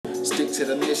Stick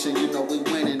to the mission, you know we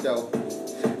winning though.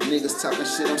 Niggas talking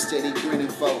shit, I'm steady grinning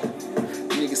for.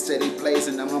 Niggas steady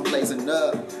blazing, I'm blazing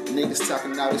up. Niggas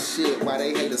talking all this shit, why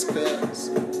they hate us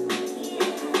cuz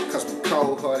we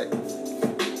cold-hearted,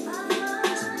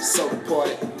 so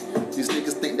departed. These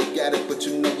niggas think they got it, but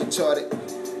you know we charted.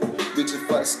 Reaching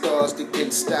for the stars, they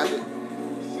can't stop it.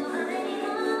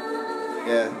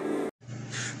 Yeah.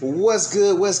 What's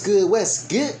good?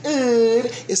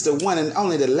 It's the one and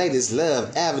only, the latest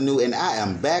Love Avenue, and I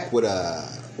am back with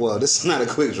well, this is not a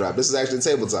quick drop. This is actually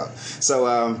table talk.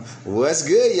 So, what's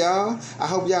good, y'all? I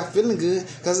hope y'all feeling good,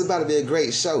 because it's about to be a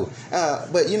great show.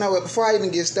 But you know what? Before I even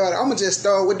get started, I'm going to just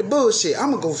start with the bullshit. I'm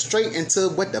going to go straight into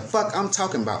what the fuck I'm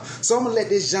talking about. So, I'm going to let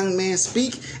this young man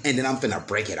speak, and then I'm finna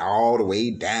break it all the way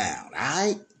down. All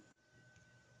right?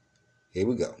 Here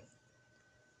we go.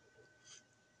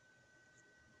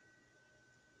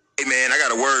 Hey man, I got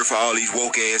a word for all these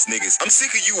woke ass niggas. I'm sick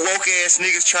of you woke ass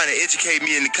niggas trying to educate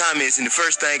me in the comments, and the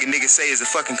first thing a nigga say is a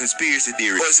fucking conspiracy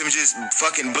theory or some just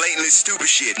fucking blatantly stupid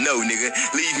shit. No, nigga,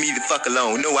 leave me the fuck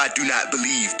alone. No, I do not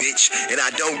believe, bitch, and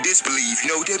I don't disbelieve. You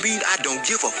know what that mean? I don't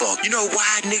give a fuck. You know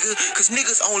why, nigga? Cause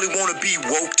niggas only want to be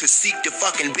woke to seek the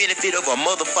fucking benefit of a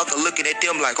motherfucker looking at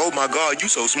them like, oh my god, you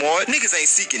so smart. Niggas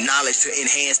ain't seeking knowledge to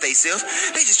enhance they self.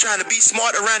 They just trying to be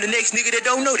smart around the next nigga that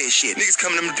don't know that shit. Niggas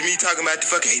coming to me talking about the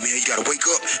fuck, hey man, you gotta wake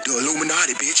up. The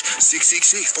Illuminati, bitch.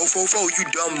 666-444, you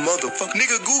dumb motherfucker.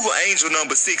 Nigga, Google angel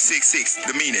number 666,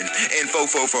 the meaning, and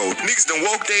 444. Niggas done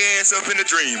woke their ass up in a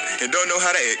dream and don't know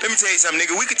how to act. Let me tell you something,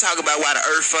 nigga. We could talk about why the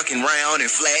earth fucking round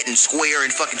and flat and square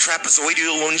and fucking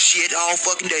trapezoidal and shit all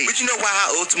fucking day. But you know why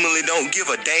I ultimately don't give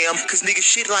a damn? Cause nigga,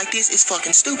 shit like this is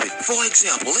fucking stupid. For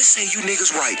example, let's say you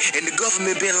niggas right and the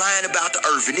government been lying about the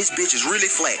earth and this bitch is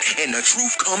really flat and the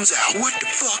truth comes out. What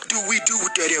the fuck do we do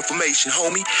with that information,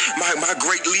 homie? My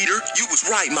great leader, you was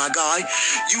right, my guy.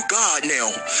 You God now.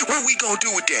 What are we gonna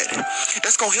do with that?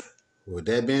 That's gonna help. With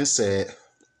that being said,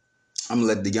 I'm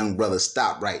gonna let the young brother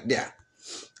stop right there.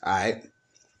 Alright?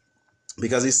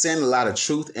 Because he's saying a lot of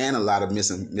truth and a lot of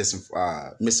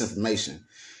misinformation.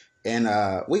 And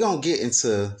we're going to get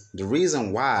into the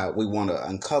reason why we want to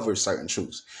uncover certain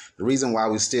truths. The reason why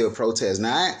we still protest.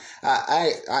 Now,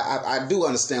 I do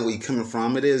understand where you're coming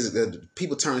from. It is that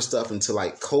people turn stuff into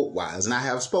like cult-wise. And I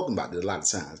have spoken about it a lot of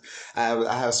times.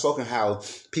 I have spoken how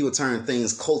people turn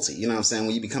things culty. You know what I'm saying?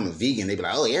 When you become a vegan, they be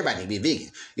like, oh, everybody need to be a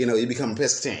vegan. You know, you become a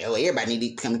pescatarian. Oh, everybody need to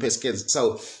become a pescatarian.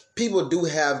 So people do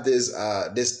have this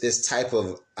this type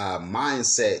of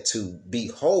mindset to be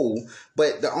whole,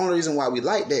 but the only reason why we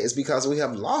like that is because we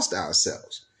have lost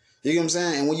ourselves. You know what I'm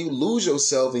saying? And when you lose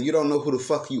yourself and you don't know who the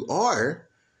fuck you are,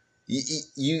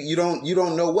 you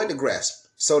don't know what to grasp.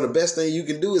 So the best thing you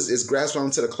can do is grasp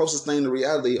onto the closest thing to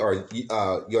reality, or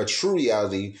your true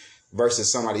reality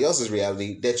versus somebody else's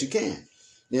reality that you can.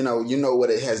 You know what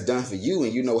it has done for you,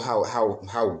 and you know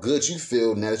how good you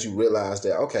feel now that you realize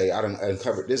that, okay, I done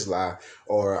uncovered this lie,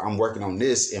 or I'm working on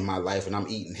this in my life and I'm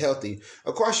eating healthy.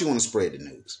 Of course you want to spread the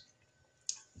news.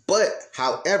 But,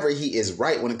 however, he is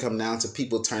right when it comes down to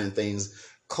people turning things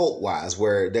cult-wise,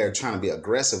 where they're trying to be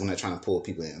aggressive when they're trying to pull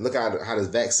people in. Look how this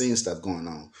vaccine stuff going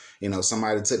on. You know,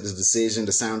 somebody took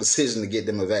the sound decision to get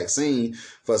them a vaccine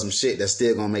for some shit that's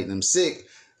still going to make them sick.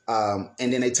 And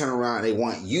then they turn around and they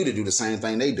want you to do the same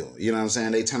thing they do. You know what I'm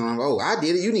saying? They turn around, oh, I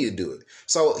did it, you need to do it.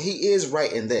 So he is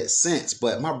right in that sense.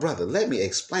 But my brother, let me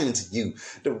explain to you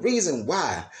the reason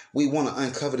why we want to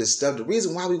uncover this stuff, the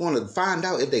reason why we want to find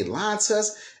out if they lied to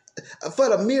us, for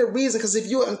the mere reason, because if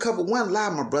you uncover one lie,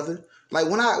 my brother, like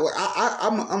when I'm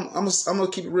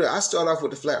gonna keep it real. I start off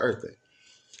with the flat earth thing.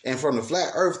 And from the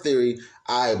flat earth theory,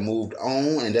 I moved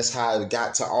on, and that's how I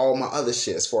got to all my other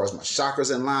shit as far as my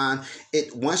chakras in line.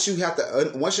 Once you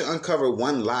uncover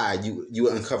one lie, you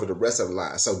uncover the rest of the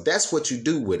lies. So that's what you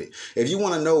do with it. If you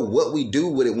want to know what we do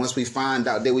with it once we find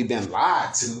out that we've been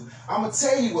lied to, I'm gonna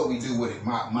tell you what we do with it,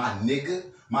 my nigga,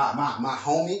 my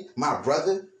homie, my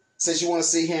brother. Since you want to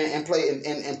sit here and play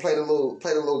and play the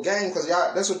little game, because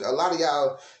y'all, that's what a lot of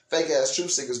y'all fake ass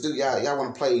truth seekers do. Y'all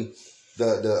want to play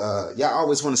y'all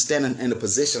always want to stand in the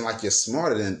position like you're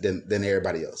smarter than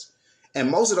everybody else. And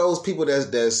most of those people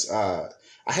that's I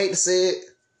hate to say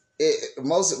it,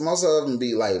 most of them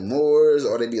be like Moors,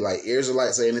 or they be like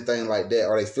Israelites or anything like that,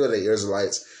 or they feel they're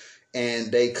Israelites,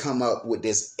 and they come up with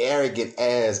this arrogant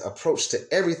ass approach to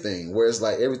everything, where it's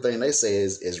like everything they say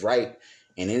is right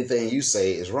and anything you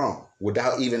say is wrong,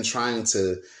 without even trying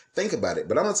to think about it.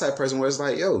 But I'm the type of person where it's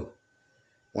like, yo,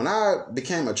 when I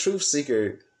became a truth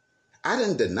seeker, I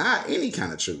didn't deny any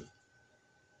kind of truth.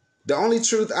 The only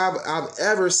truth I've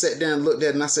ever sat there and looked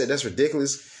at and I said, that's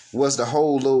ridiculous, was the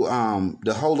whole little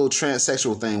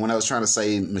transsexual thing when I was trying to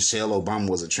say Michelle Obama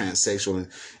was a transsexual,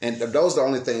 and those are the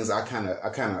only things I kind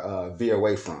of veer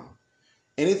away from.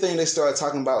 Anything they start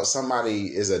talking about somebody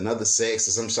is another sex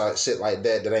or some shit like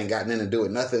that ain't got nothing to do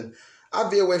with nothing, I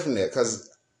veer away from that, because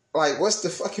like, what's the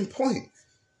fucking point?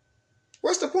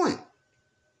 What's the point?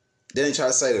 Then they try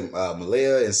to say that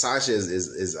Malia and Sasha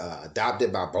is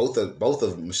adopted by both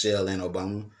of Michelle and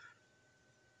Obama.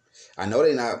 I know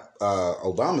they're not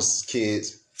Obama's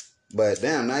kids, but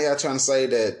damn, now y'all trying to say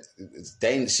that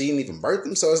she didn't even birth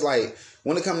them. So it's like,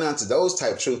 when it comes down to those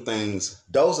type of truth things,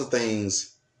 those are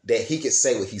things that he could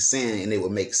say what he's saying and it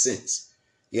would make sense.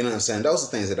 You know what I'm saying? Those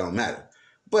are things that don't matter.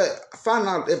 But finding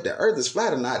out if the earth is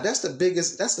flat or not, that's the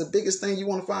biggest thing you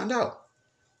want to find out.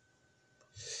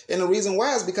 And the reason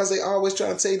why is because they always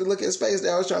trying to tell you to look at space. They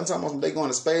always trying to talk about they going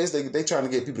to space. They trying to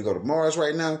get people to go to Mars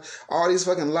right now. All these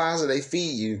fucking lies that they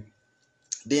feed you.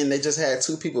 Then they just had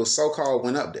 2 people so-called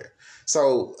went up there.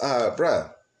 So,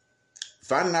 bruh,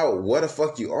 finding out what the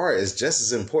fuck you are is just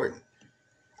as important.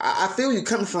 I feel you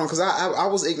coming from, because I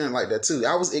was ignorant like that too.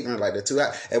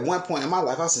 At one point in my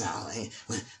life, I was saying,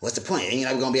 oh, what's the point? Ain't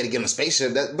never going to be able to get on a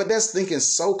spaceship. But that's thinking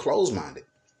so close-minded.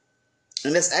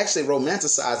 And that's actually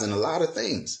romanticizing a lot of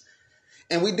things.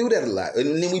 And we do that a lot.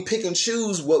 And then we pick and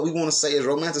choose what we want to say is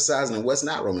romanticizing and what's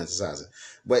not romanticizing.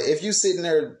 But if you sitting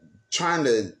there trying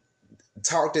to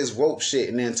talk this woke shit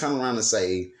and then turn around and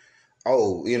say,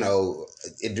 oh, you know,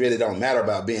 it really don't matter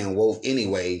about being woke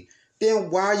anyway, then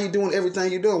why are you doing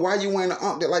everything you're doing? Why are you wearing an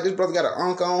unk? Like, this brother got an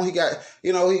unk on. He got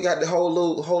the whole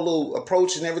little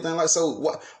approach and everything. Like,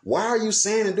 so why are you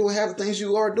saying and doing half the things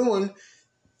you are doing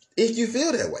if you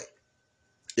feel that way?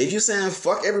 If you're saying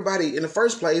fuck everybody in the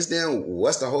first place, then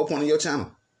what's the whole point of your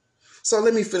channel? So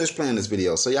let me finish playing this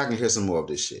video so y'all can hear some more of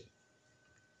this shit.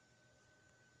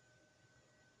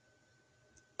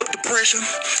 Depression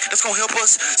that's gonna help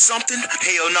us something?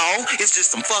 Hell no, it's just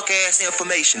some fuck ass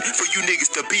information for you niggas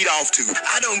to beat off to.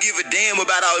 I don't give a damn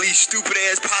about all these stupid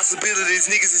ass possibilities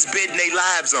niggas is betting their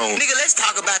lives on. Nigga, let's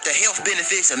talk about the health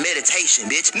benefits of meditation,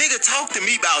 bitch. Nigga, talk to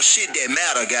me about shit that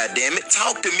matter, goddammit.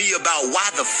 Talk to me about why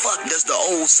the fuck does the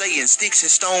old saying sticks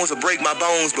and stones will break my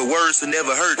bones but words will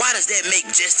never hurt? Why does that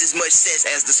make just as much sense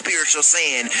as the spiritual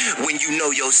saying, when you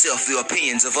know yourself, the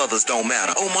opinions of others don't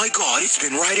matter? Oh my God, it's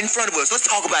been right in front of us. Let's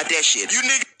talk about that shit. You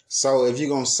nigga. So if you're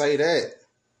going to say that,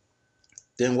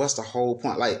 then what's the whole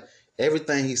point? Like,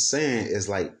 everything he's saying is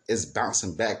like, it's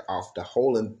bouncing back off the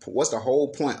whole. What's the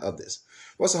whole point of this?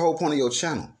 What's the whole point of your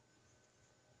channel?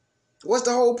 What's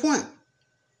the whole point?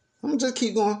 I'm going to just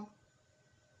keep going.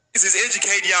 This is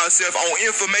educating yourself on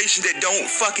information that don't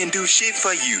fucking do shit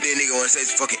for you. Then nigga wanna say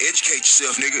fucking educate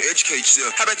yourself, nigga. Educate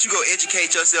yourself. How about you go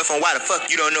educate yourself on why the fuck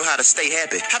you don't know how to stay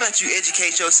happy? How about you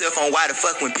educate yourself on why the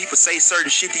fuck when people say certain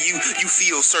shit to you, you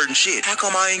feel certain shit? How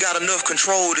come I ain't got enough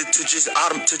control to just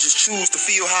choose to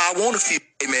feel how I want to feel?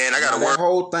 Hey man, I gotta work. That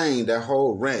whole thing, that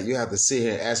whole rant, you have to sit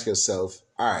here and ask yourself,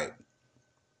 all right,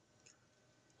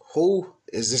 who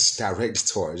is this directed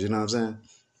towards? You know what I'm saying?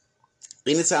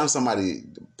 Anytime somebody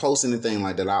posts anything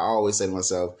like that, I always say to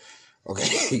myself,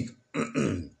 okay,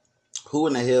 who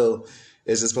in the hell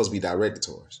is this supposed to be directed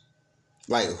towards?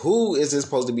 Like, who is this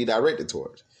supposed to be directed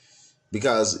towards?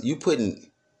 Because you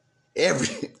putting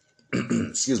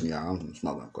excuse me, y'all, I'm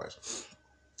smoking, of course.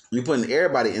 You're putting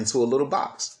everybody into a little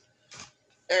box.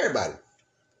 Everybody.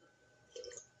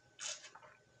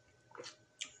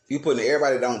 You're putting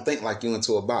everybody that don't think like you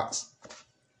into a box.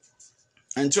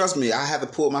 And trust me, I have to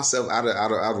pull myself out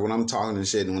of when I'm talking and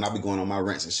shit, and when I be going on my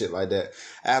rants and shit like that,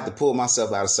 I have to pull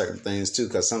myself out of certain things too,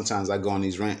 because sometimes I go on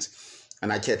these rants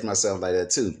and I catch myself like that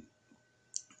too.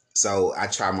 So I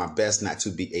try my best not to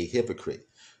be a hypocrite.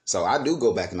 So I do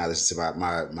go back and I listen to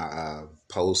my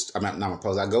post. I mean, not my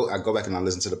post. I go back and I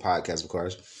listen to the podcast, of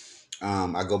course.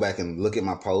 I go back and look at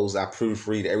my posts. I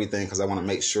proofread everything because I want to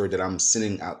make sure that I'm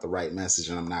sending out the right message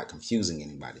and I'm not confusing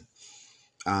anybody.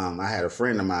 I had a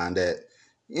friend of mine that,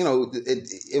 you know,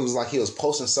 it was like he was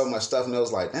posting so much stuff and it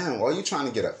was like, damn, are you trying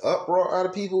to get an uproar out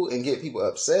of people and get people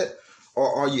upset?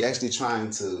 Or are you actually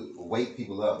trying to wake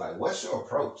people up? Like, what's your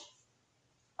approach?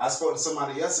 I spoke to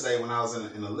somebody yesterday when I was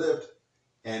in the lift,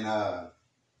 and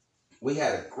we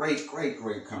had a great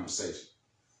conversation.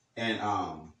 And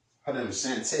her name is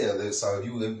Chantel. So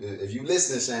if you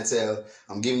listen to Chantel,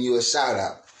 I'm giving you a shout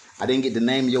out. I didn't get the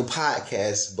name of your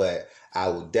podcast, but I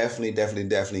will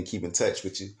definitely keep in touch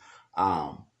with you.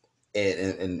 And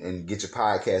get your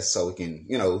podcast so we can,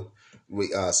 you know, we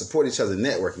support each other,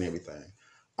 network and everything.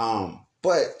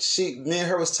 But me and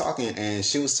her was talking, and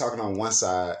she was talking on one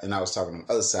side and I was talking on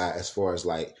the other side as far as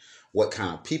like what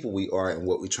kind of people we are and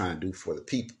what we're trying to do for the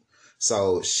people.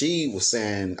 So she was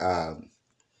saying,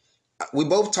 we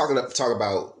both talk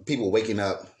about people waking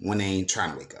up when they ain't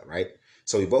trying to wake up, right?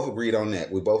 So we both agreed on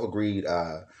that. We both agreed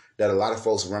that a lot of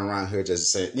folks run around here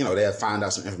just saying, they'll find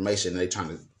out some information and they're trying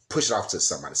to push it off to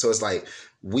somebody. So it's like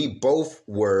we both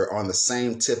were on the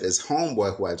same tip as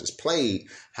Homeboy, who I just played.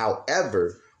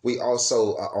 However, we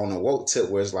also are on a woke tip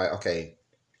where it's like, okay,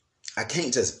 I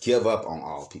can't just give up on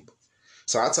all people.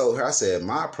 So I told her, I said,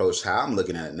 my approach, how I'm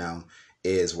looking at it now,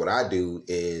 is what I do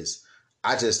is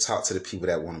I just talk to the people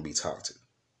that want to be talked to.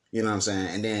 You know what I'm saying?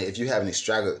 And then if you have any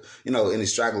stragglers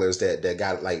that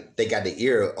got they got the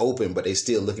ear open, but they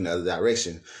still looking the other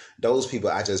direction, those people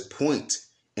I just point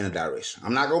in a direction.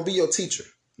 I'm not going to be your teacher.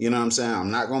 You know what I'm saying? I'm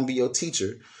not going to be your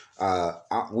teacher.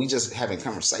 We just having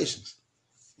conversations.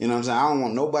 You know what I'm saying? I don't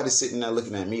want nobody sitting there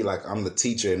looking at me like I'm the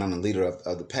teacher and I'm the leader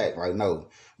of the pack. Like, no,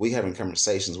 we having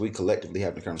conversations. We collectively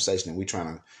having a conversation, and we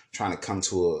trying to come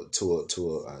to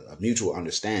a mutual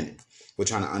understanding. We're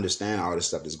trying to understand all this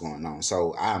stuff that's going on.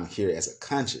 So I'm here as a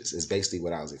conscience is basically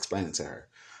what I was explaining to her.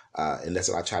 And that's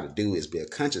what I try to do is be a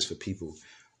conscience for people.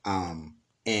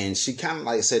 And she kind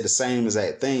of said the same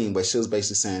exact thing, but she was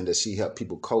basically saying that she helped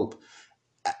people cope,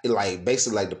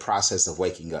 basically the process of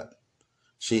waking up.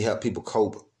 She helped people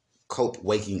cope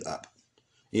waking up,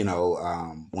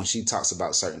 when she talks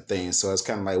about certain things. So it's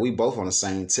kind of like we both on the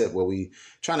same tip where we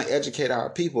trying to educate our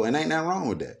people, and ain't nothing wrong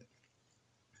with that.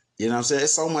 You know what I'm saying?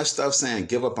 There's so much stuff saying,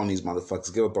 give up on these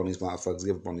motherfuckers, give up on these motherfuckers,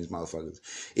 give up on these motherfuckers.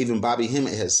 Even Bobby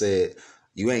Hemmett has said,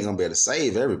 you ain't going to be able to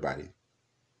save everybody.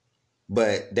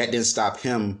 But that didn't stop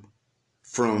him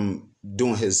from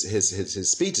doing his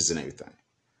speeches and everything.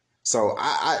 So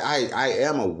I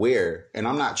am aware, and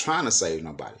I'm not trying to save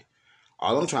nobody.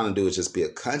 All I'm trying to do is just be a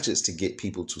conscience to get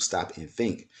people to stop and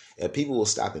think. If people will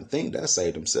stop and think, they'll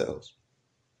save themselves.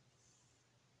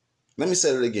 Let me say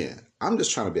it again. I'm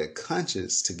just trying to be a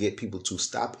conscience to get people to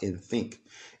stop and think.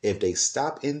 If they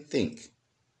stop and think,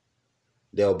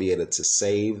 they'll be able to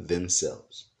save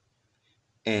themselves.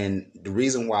 And the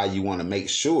reason why you want to make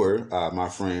sure, my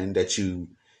friend, that you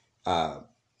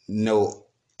know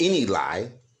any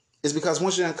lie is because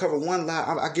once you uncover one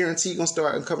lie, I guarantee you're going to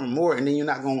start uncovering more, and then you're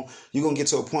going to get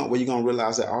to a point where you're going to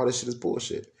realize that all this shit is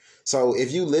bullshit. So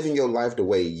if you living your life the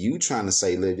way you trying to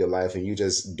say live your life, and you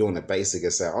just doing the basic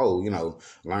and say,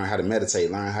 learn how to meditate,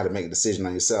 learn how to make a decision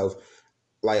on yourself.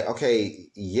 Like, okay,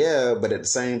 yeah, but at the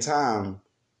same time,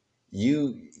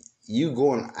 you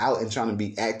going out and trying to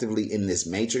be actively in this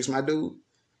matrix, my dude,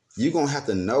 you're going to have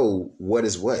to know what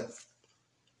is what.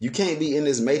 You can't be in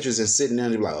this matrix and sitting there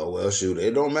and be like, oh, well, shoot,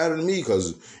 it don't matter to me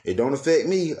because it don't affect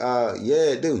me.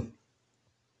 Yeah, it do.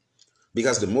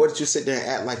 Because the more that you sit there and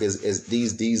act like as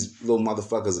these little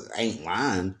motherfuckers ain't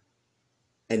lying,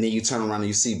 and then you turn around and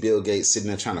you see Bill Gates sitting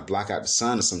there trying to block out the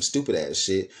sun or some stupid ass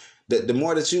shit, the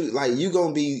more that you going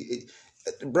to be,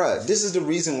 bruh, this is the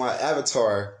reason why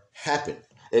Avatar happened.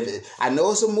 I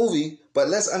know it's a movie, but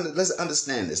let's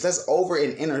understand this. Let's over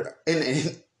and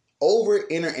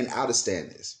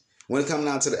understand this. When it comes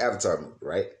down to the Avatar movie,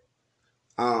 right?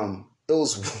 It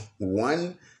was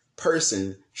one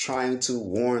person trying to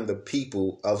warn the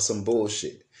people of some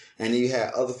bullshit. And you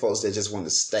had other folks that just want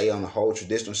to stay on the whole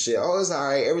traditional shit. Oh, it's all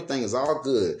right. Everything is all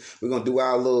good. We're going to do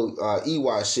our little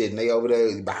Ewok shit. And they over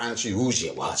there behind the tree.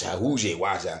 Whoojie, watch out. Whoojie,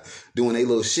 watch out. Doing their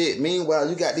little shit. Meanwhile,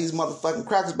 you got these motherfucking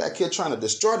crackers back here trying to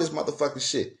destroy this motherfucking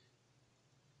shit.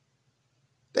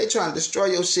 They trying to destroy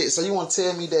your shit. So you want to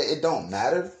tell me that it don't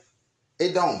matter?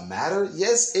 It don't matter?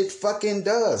 Yes, it fucking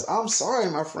does. I'm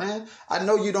sorry, my friend. I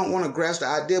know you don't want to grasp the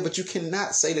idea, but you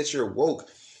cannot say that you're woke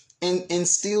and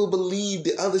still believe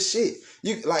the other shit.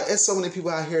 There's so many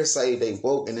people out here say they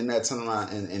woke and then they turn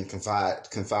around and confide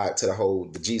to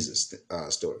the Jesus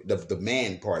story, the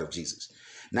man part of Jesus.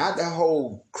 Not the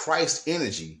whole Christ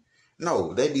energy.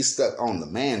 No, they be stuck on the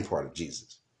man part of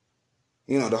Jesus.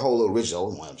 The whole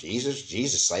original, well,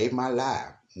 Jesus saved my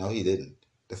life. No, he didn't.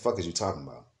 The fuck is you talking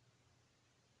about?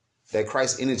 That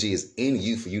Christ energy is in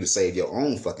you for you to save your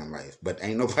own fucking life. But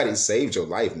ain't nobody saved your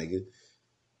life, nigga.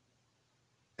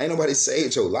 Ain't nobody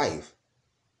saved your life.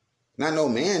 Not no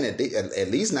man, at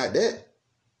least not that.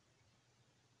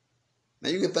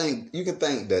 Now you can thank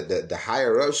the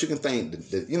higher ups. You can thank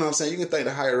you know what I'm saying? You can thank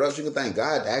the higher ups. You can thank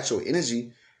God, the actual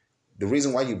energy, the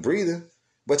reason why you breathing.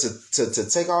 But to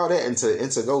take all that and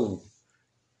to go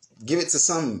give it to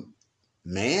some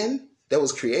man that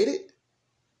was created.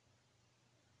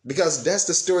 Because that's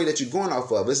the story that you're going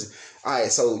off of. All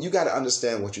right, so you got to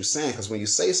understand what you're saying, because when you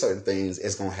say certain things,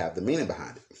 it's going to have the meaning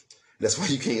behind it. That's why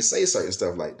you can't say certain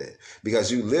stuff like that.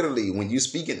 Because you literally, when you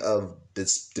speaking of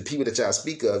the people that y'all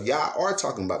speak of, y'all are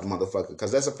talking about the motherfucker,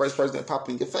 because that's the first person that popped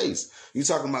in your face. You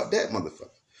talking about that motherfucker.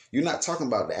 You're not talking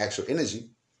about the actual energy.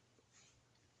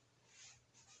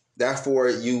 Therefore,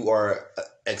 you are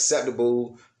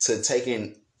acceptable to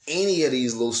taking any of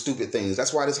these little stupid things.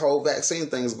 That's why this whole vaccine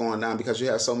thing is going down, because you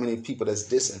have so many people that's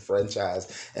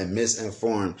disenfranchised and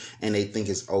misinformed, and they think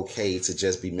it's okay to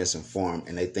just be misinformed,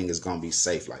 and they think it's going to be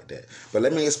safe like that. But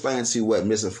let me explain to you what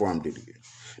misinformed do to you.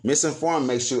 Misinformed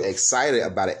makes you excited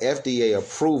about an FDA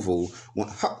approval.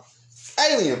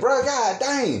 Alien, bro, god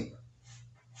dang.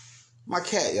 My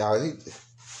cat, y'all,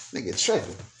 nigga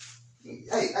tripping.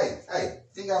 Hey,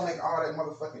 you gotta make all that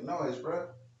motherfucking noise, bro.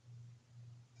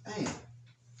 Damn.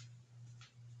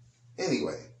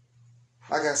 Anyway,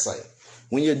 like I say,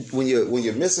 when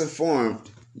you're misinformed,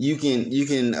 you can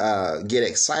get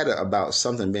excited about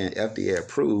something being FDA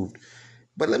approved.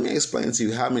 But let me explain to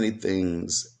you how many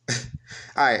things.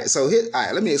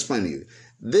 Let me explain to you.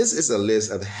 This is a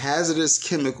list of hazardous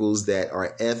chemicals that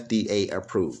are FDA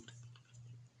approved.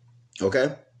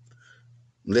 Okay?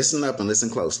 Listen up and listen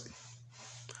closely.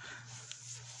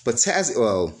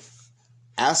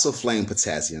 Isoflame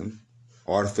potassium,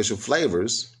 artificial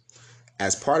flavors,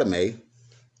 aspartame,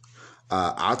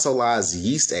 autolyzed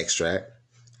yeast extract,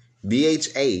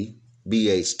 BHA,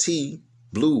 BHT,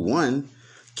 Blue 1,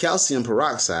 calcium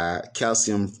peroxide,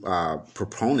 calcium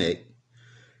proponate,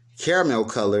 caramel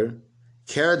color,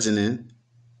 carrageenan,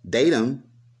 datum.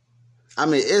 I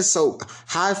mean, it's so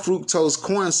high fructose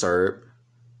corn syrup,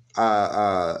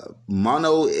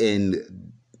 mono and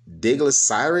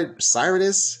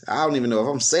diglycerides. I don't even know if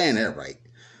I'm saying that right.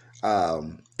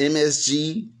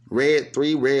 MSG, red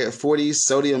 3, red 40,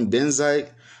 sodium benzoate,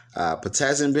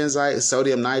 potassium benzoate,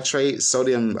 sodium nitrate,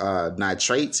 sodium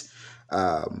nitrate,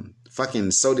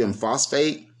 fucking sodium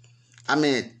phosphate. I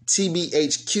mean,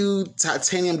 TBHQ,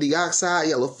 titanium dioxide,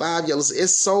 yellow 5, yellow.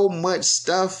 It's so much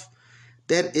stuff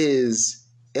that is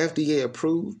FDA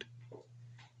approved.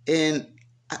 And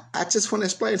I just want to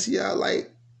explain to y'all,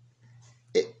 like,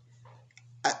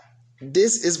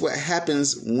 this is what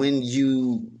happens when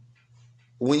you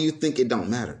think it don't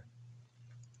matter.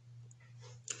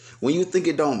 When you think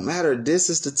it don't matter, this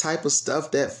is the type of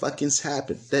stuff that fucking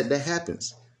happens. That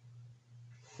happens.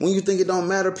 When you think it don't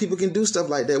matter, people can do stuff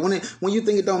like that. When you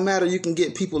think it don't matter, you can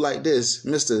get people like this,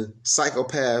 Mr.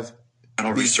 Psychopath.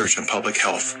 Research in public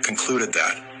health concluded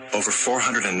that over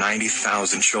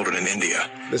 490,000 children in India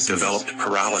developed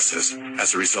paralysis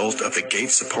as a result of the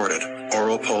Gates-supported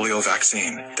oral polio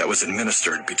vaccine that was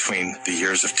administered between the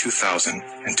years of 2000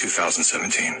 and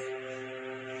 2017.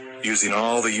 Using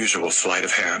all the usual sleight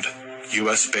of hand,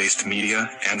 U.S.-based media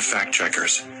and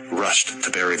fact-checkers rushed to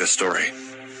bury the story.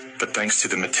 But thanks to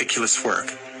the meticulous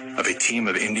work of a team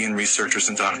of Indian researchers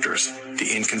and doctors,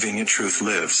 the inconvenient truth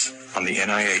lives on the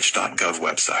NIH.gov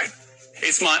website.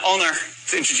 It's my honor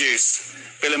to introduce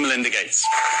Bill and Melinda Gates.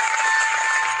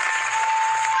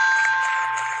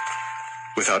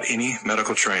 Without any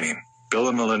medical training, Bill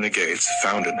and Melinda Gates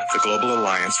founded the Global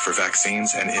Alliance for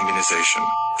Vaccines and Immunization,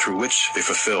 through which they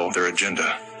fulfill their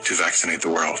agenda to vaccinate the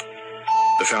world.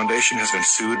 The foundation has been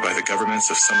sued by the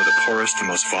governments of some of the poorest and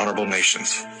most vulnerable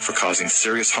nations for causing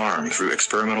serious harm through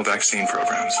experimental vaccine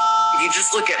programs. If you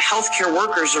just look at healthcare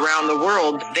workers around the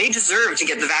world, they deserve to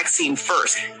get the vaccine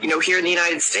first. You know, here in the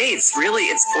United States, really,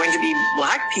 it's going to be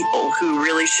Black people who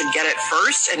really should get it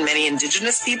first, and many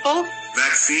indigenous people.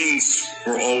 Vaccines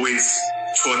were always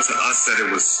taught to us that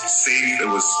it was safe, it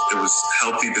was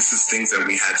healthy. This is things that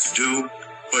we had to do.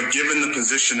 But given the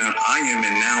position that I am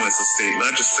in now as a state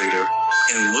legislator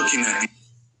and looking at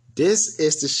this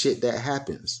is the shit that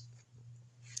happens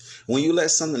when you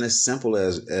let something as simple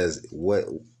as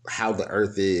how the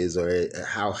earth is, or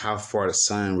how far the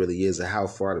sun really is, or how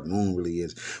far the moon really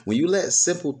is. When you let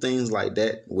simple things like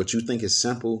that, what you think is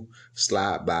simple,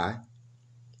 slide by,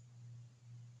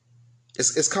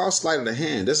 it's called sleight of the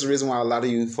hand. This is the reason why a lot of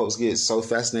you folks get so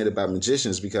fascinated by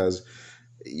magicians, because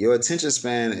your attention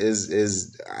span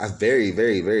is very,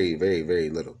 very, very, very,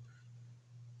 very little.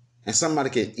 And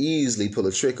somebody can easily pull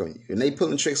a trick on you. And they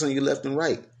pulling tricks on you left and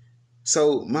right.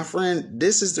 So, my friend,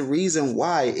 this is the reason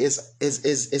why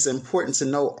it's important to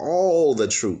know all the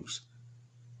truths.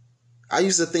 I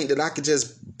used to think that I could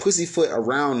just pussyfoot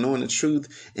around knowing the truth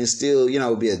and still,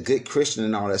 be a good Christian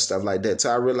and all that stuff like that. So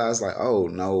I realized, like, oh,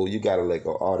 no, you got to let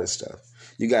go of all this stuff.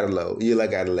 You gotta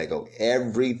let go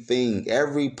everything,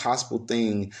 every possible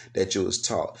thing that you was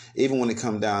taught. Even when it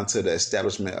comes down to the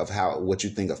establishment of what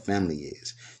you think a family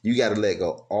is, you gotta let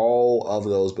go all of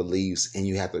those beliefs, and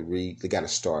you gotta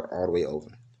start all the way over.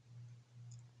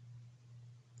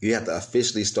 You have to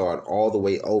officially start all the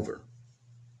way over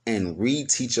and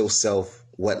reteach yourself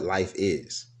what life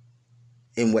is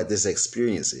and what this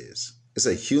experience is. It's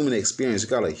a human experience. You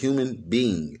got a human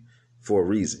being for a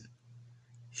reason.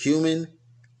 human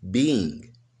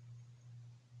being.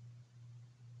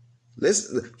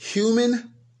 Listen,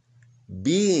 human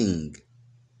being.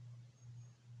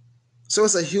 So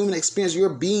it's a human experience. You're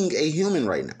being a human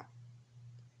right now.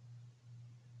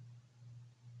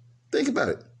 Think about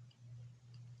it.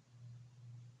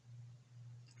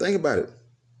 Think about it.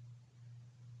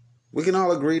 We can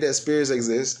all agree that spirits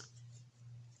exist.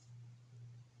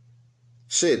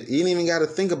 Shit, you ain't even got to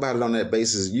think about it on that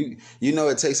basis. You know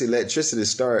it takes electricity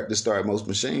to start most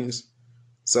machines.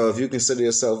 So if you consider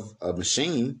yourself a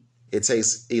machine, it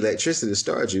takes electricity to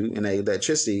start you, and that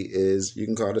electricity is, you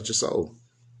can call it your soul.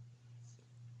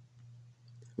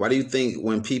 Why do you think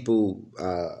when people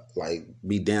like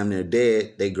be damn near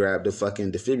dead, they grab the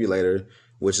fucking defibrillator,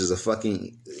 which is a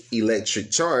fucking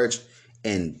electric charge,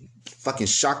 and fucking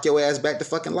shock your ass back to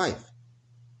fucking life?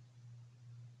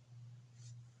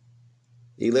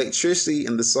 Electricity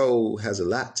and the soul has a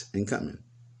lot in common.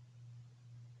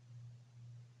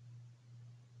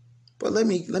 But let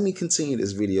me continue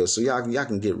this video so y'all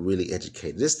can get really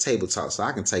educated. This table talk, so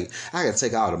I can take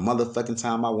all the motherfucking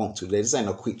time I want to today. This ain't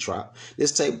no quick trap.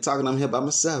 This table talking, I'm here by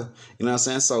myself. You know what I'm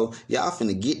saying? So y'all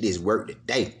finna get this work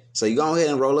today. So you go ahead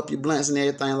and roll up your blunts and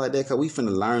everything like that, cause we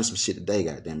finna learn some shit today,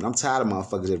 goddamn it. I'm tired of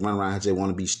motherfuckers that run around here just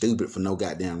want to be stupid for no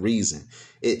goddamn reason.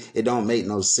 It don't make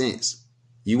no sense.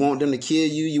 You want them to kill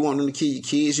you. You want them to kill your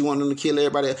kids. You want them to kill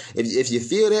everybody. If you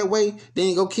feel that way,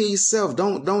 then go kill yourself.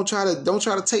 Don't try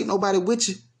to take nobody with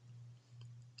you.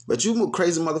 But you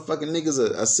crazy motherfucking niggas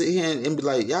are sit here and be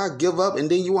like, y'all give up, and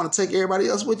then you want to take everybody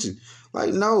else with you.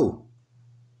 Like, no.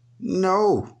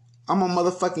 I'm a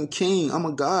motherfucking king. I'm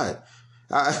a god.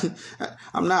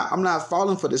 I'm not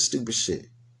falling for this stupid shit.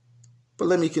 But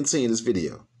let me continue this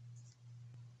video.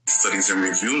 Studies and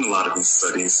reviewing a lot of these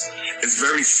studies, it's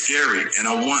very scary, and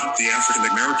I want the African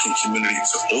American community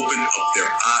to open up their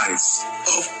eyes.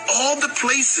 Of all the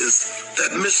places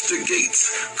that Mr.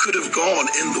 Gates could have gone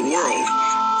in the world,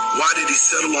 why did he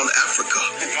settle on Africa?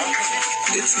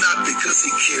 It's not because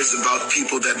he cares about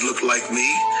people that look like me.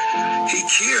 He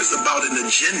cares about an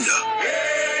agenda.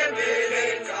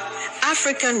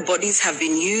 African bodies have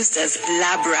been used as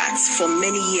lab rats for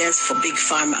many years for Big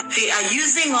Pharma. They are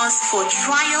using us for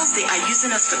trials, they are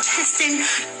using us for testing,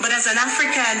 but as an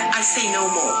African, I say no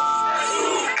more.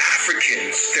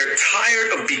 Africans, they're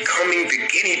tired of becoming the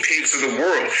guinea pigs of the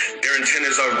world. Their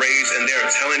antennas are raised and they're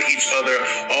telling each other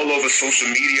all over social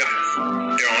media.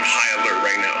 They're on high alert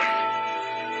right now.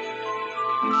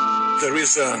 There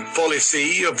is a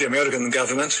policy of the American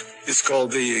government. It's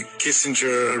called the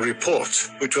Kissinger Report,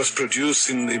 which was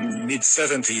produced in the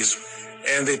mid-70s.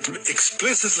 And it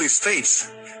explicitly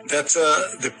states that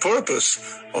the purpose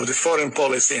of the foreign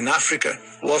policy in Africa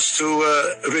was to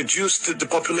reduce the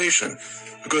population,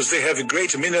 because they have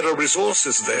great mineral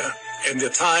resources there. At the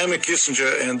time,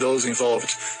 Kissinger and those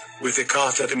involved with the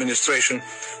Carter administration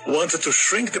wanted to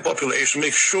shrink the population,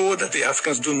 make sure that the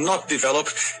Africans do not develop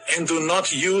and do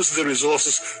not use the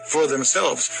resources for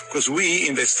themselves, because we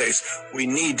in the States, we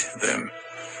need them.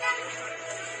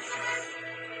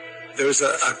 There is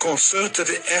a concerted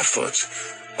effort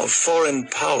of foreign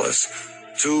powers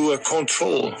to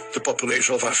control the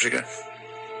population of Africa.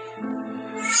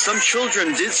 Some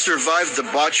children did survive the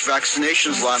botched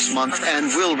vaccinations last month and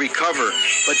will recover,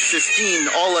 but 15,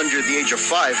 all under the age of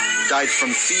 5, died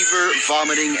from fever,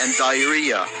 vomiting, and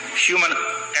diarrhea. Human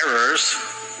errors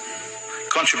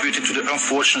contributed to the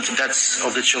unfortunate deaths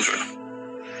of the children.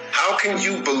 How can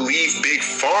you believe Big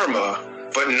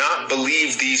Pharma but not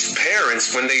believe these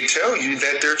parents when they tell you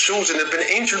that their children have been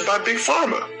injured by Big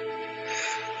Pharma?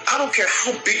 I don't care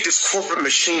how big this corporate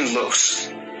machine looks.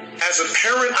 As a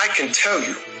parent, I can tell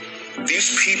you,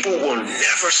 these people will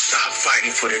never stop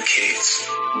fighting for their kids.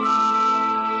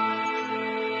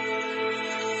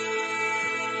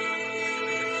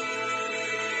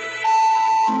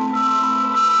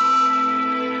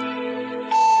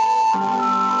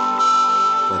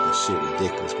 Fucking shit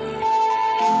ridiculous, man.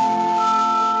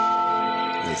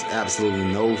 Makes absolutely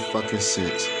no fucking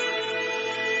sense.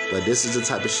 But this is the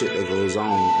type of shit that goes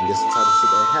on, and this is the type of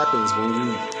shit that happens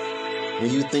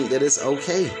when you think that it's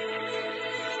okay.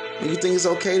 When you think it's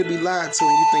okay to be lied to,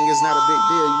 and you think it's not a big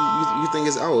deal, you think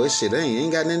it's, oh, this shit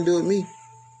ain't got nothing to do with me.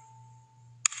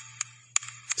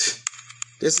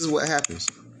 This is what happens.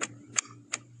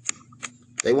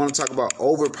 They want to talk about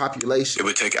overpopulation. It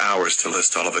would take hours to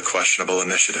list all of the questionable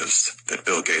initiatives that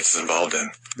Bill Gates is involved in.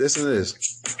 Listen to this.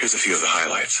 Here's a few of the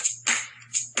highlights.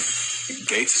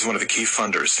 Gates is one of the key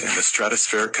funders in the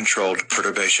stratospheric-controlled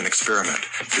perturbation experiment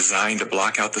designed to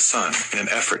block out the sun in an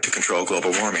effort to control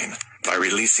global warming by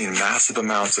releasing massive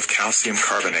amounts of calcium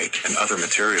carbonate and other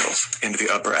materials into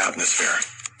the upper atmosphere.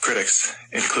 Critics,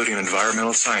 including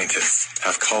environmental scientists,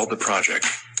 have called the project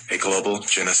a global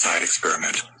genocide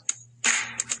experiment.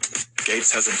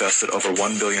 Gates has invested over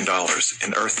 $1 billion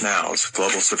in Earth Now's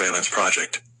global surveillance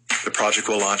project. The project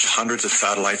will launch hundreds of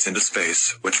satellites into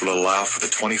space, which will allow for the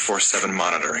 24/7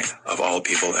 monitoring of all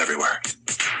people everywhere.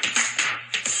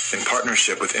 In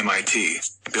partnership with MIT,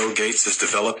 Bill Gates has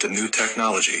developed a new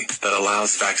technology that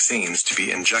allows vaccines to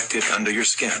be injected under your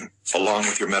skin, along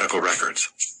with your medical records.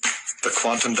 The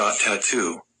Quantum Dot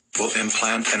Tattoo will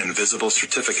implant an invisible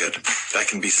certificate that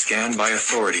can be scanned by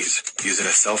authorities using a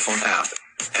cell phone app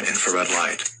and infrared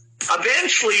light.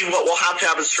 Eventually, what we'll have to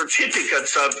have is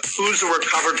certificates of who's a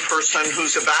recovered person,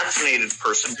 who's a vaccinated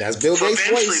person. That's Bill Gates'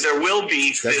 eventually, voice. there will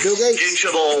be That's this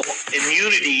digital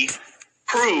immunity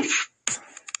proof.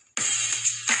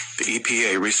 The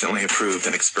EPA recently approved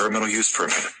an experimental use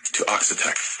permit to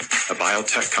Oxitec, a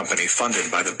biotech company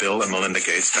funded by the Bill and Melinda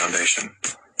Gates Foundation.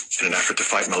 In an effort to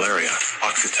fight malaria,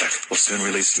 Oxitec will soon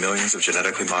release millions of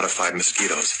genetically modified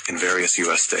mosquitoes in various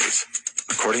U.S. states.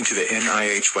 According to the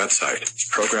NIH website,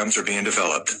 programs are being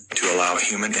developed to allow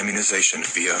human immunization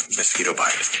via mosquito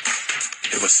bite.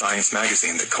 It was Science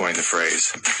Magazine that coined the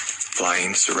phrase,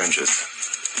 flying syringes.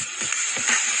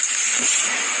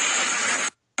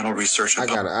 Research. I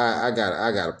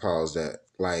gotta pause that.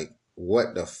 Like,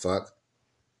 what the fuck?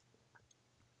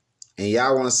 And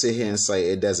y'all want to sit here and say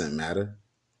it doesn't matter?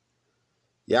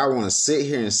 Y'all want to sit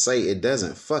here and say it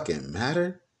doesn't fucking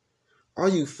matter? Are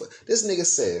you? This nigga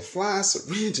said flying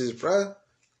syringes, bruh.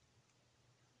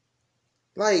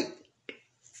 Like,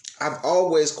 I've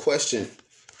always questioned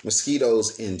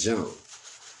mosquitoes in general,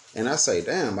 and I say,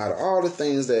 damn, out of all the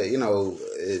things that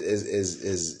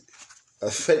is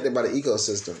affected by the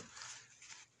ecosystem,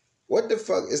 what the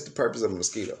fuck is the purpose of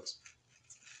mosquitoes?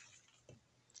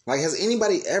 Like, has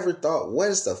anybody ever thought, what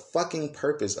is the fucking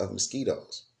purpose of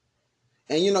mosquitoes?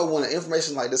 And when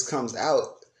information like this comes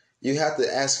out, you have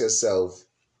to ask yourself,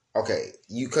 okay,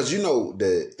 because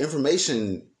the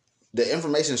information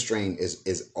stream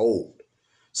is old.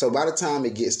 So by the time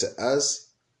it gets to us,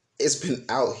 it's been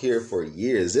out here for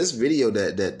years. This video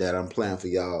that I'm playing for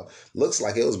y'all looks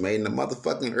like it was made in the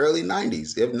motherfucking early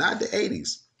 90s, if not the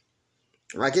 80s.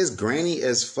 Like, it's grainy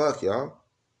as fuck, y'all.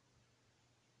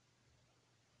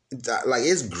 Like,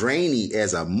 it's grainy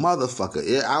as a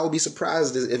motherfucker. I would be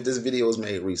surprised if this video was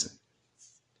made recent.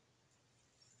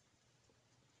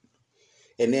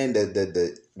 And then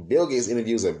the Bill Gates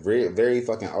interviews are very, very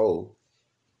fucking old.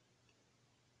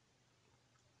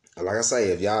 Like I say,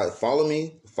 if y'all follow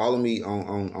me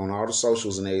on all the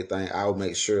socials and everything, I'll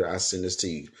make sure I send this to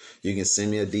you. You can send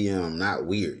me a DM, not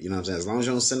weird. You know what I'm saying? As long as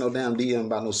you don't send no damn DM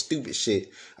about no stupid shit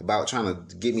about trying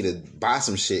to get me to buy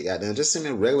some shit, goddamn, just send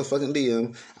me a regular fucking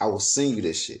DM. I will send you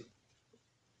this shit.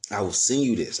 I will send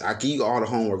you this. I give you all the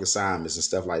homework assignments and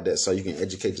stuff like that so you can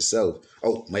educate yourself.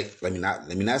 Oh, wait, let me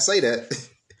not say that.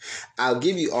 I'll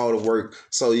give you all the work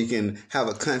so you can have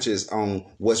a conscience on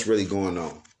what's really going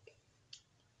on.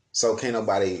 So can't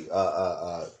nobody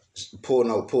pull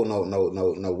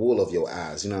no wool of your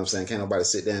eyes. You know what I'm saying? Can't nobody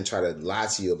sit there and try to lie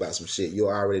to you about some shit. You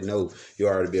already know. You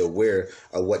already be aware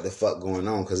of what the fuck going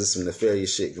on, because there's some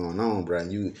nefarious shit going on, bro.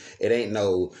 And it ain't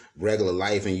no regular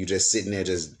life, and you just sitting there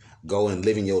just go and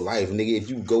living your life, nigga. If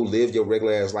you go live your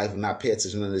regular ass life and not pay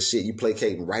attention to this shit, you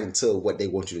placating right until what they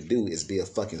want you to do is be a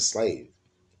fucking slave.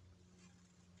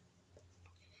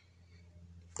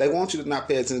 They want you to not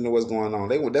pay attention to what's going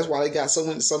on. That's why they got so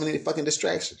many fucking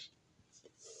distractions.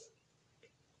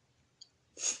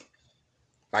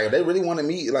 Like, if they really wanted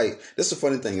me, like, this is the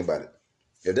funny thing about it.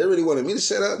 If they really wanted me to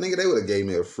shut up, nigga, they would have gave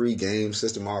me a free game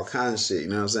system, all kinds of shit. You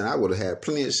know what I'm saying? I would have had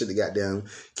plenty of shit to goddamn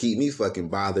keep me fucking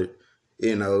bothered.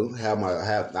 You know,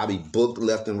 I'll be booked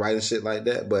left and right and shit like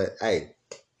that. But hey,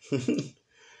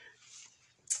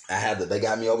 they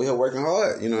got me over here working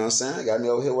hard. You know what I'm saying? Got me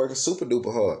over here working super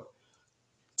duper hard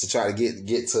to try to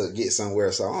get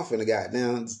somewhere. So I'm finna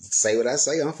goddamn say what I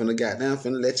say. I'm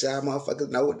finna let y'all motherfuckers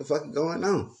know what the fuck is going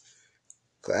on.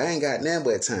 Cause I ain't got nothing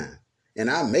but time.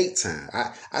 And I make time.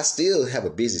 I still have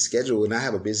a busy schedule, and I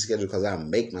have a busy schedule because I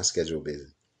make my schedule busy.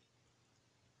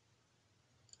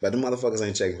 But the motherfuckers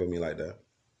ain't checking for me like that.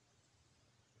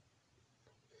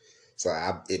 So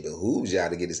it behooves y'all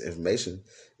to get this information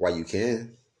while you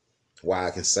can. Why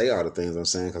I can say all the things I'm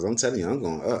saying, because I'm telling you, I'm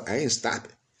going up. I ain't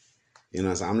stopping. You know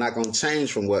what I'm saying? I'm not going to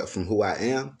change from who I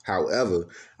am. However,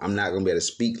 I'm not going to be able to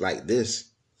speak like this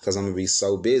because I'm going to be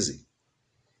so busy.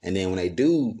 And then when I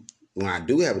do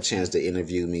have a chance to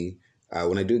interview me,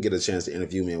 when they do get a chance to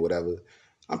interview me or whatever,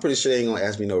 I'm pretty sure they ain't gonna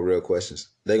ask me no real questions.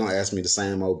 They gonna ask me the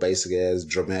same old basic ass,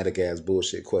 dramatic ass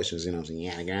bullshit questions. You know what I'm saying?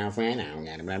 You got a girlfriend? I don't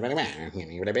got a blah, blah, blah.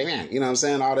 You know what I'm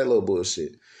saying? All that little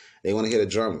bullshit. They want to hear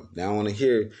the drama. They don't want to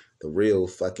hear the real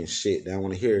fucking shit. They don't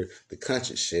want to hear the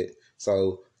country shit.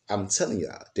 So I'm telling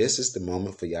y'all, this is the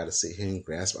moment for y'all to sit here and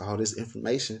grasp all this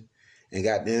information and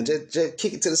goddamn just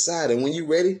kick it to the side. And when you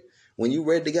ready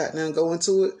to goddamn go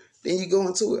into it, then you go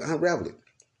into it, unravel it.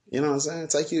 You know what I'm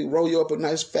saying? Roll you up a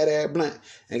nice fat ass blunt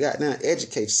and goddamn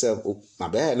educate yourself. Oh, my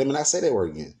bad. Let me not say that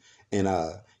word again. And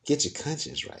get your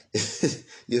conscience right.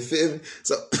 You feel me?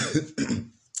 So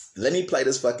let me play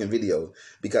this fucking video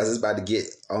because it's about to get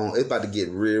on. It's about to get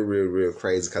real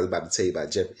crazy because it's about to tell you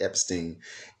about Jeffrey Epstein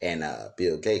and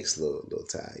Bill Gates little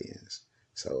tie-ins.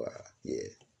 So yeah.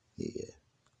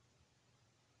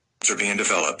 Are being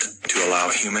developed to allow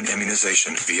human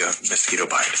immunization via mosquito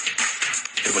bite.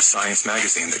 It was Science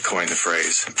magazine that coined the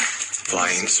phrase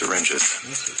flying syringes.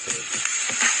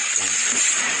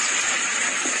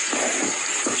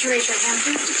 Would you raise your hand,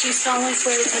 please? Do you solemnly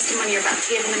swear the testimony you're about to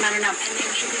give in the matter now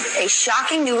pending? A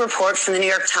shocking new report from the New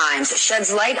York Times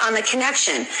sheds light on the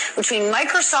connection between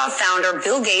Microsoft founder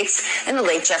Bill Gates and the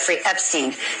late Jeffrey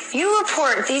Epstein. You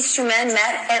report these two men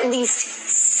met at least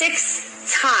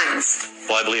 6 times.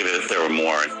 Well, I believe there were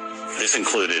more. This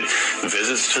included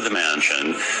visits to the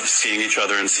mansion, seeing each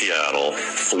other in Seattle,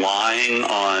 flying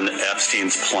on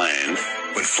Epstein's plane.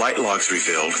 When flight logs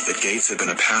revealed that Gates had been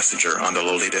a passenger on the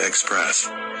Lolita Express,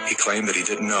 he claimed that he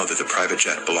didn't know that the private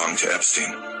jet belonged to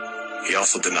Epstein. He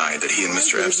also denied that he and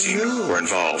Mr. Epstein were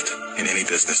involved in any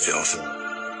business deals.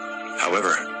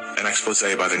 However, an expose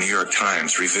by the New York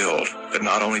Times revealed that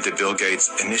not only did Bill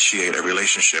Gates initiate a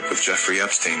relationship with Jeffrey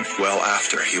Epstein well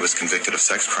after he was convicted of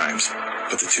sex crimes,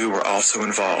 but the two were also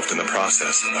involved in the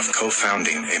process of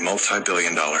co-founding a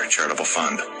multi-billion-dollar charitable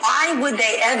fund. Why would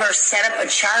they ever set up a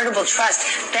charitable trust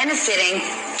benefiting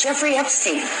Jeffrey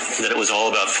Epstein? That it was all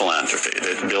about philanthropy,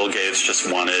 that Bill Gates just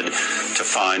wanted to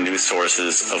find new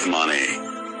sources of money.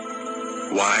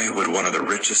 Why would one of the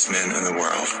richest men in the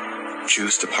world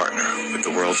choose to partner with the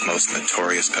world's most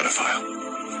notorious pedophile?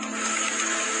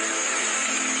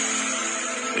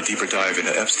 A deeper dive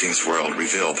into Epstein's world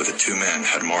revealed that the two men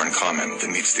had more in common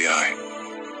than meets the eye.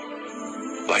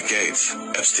 Like Gates,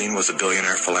 Epstein was a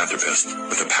billionaire philanthropist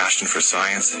with a passion for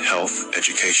science, health,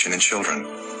 education, and children.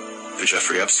 The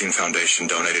Jeffrey Epstein Foundation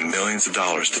donated millions of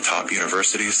dollars to top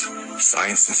universities,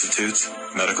 science institutes,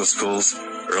 medical schools,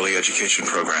 early education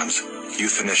programs,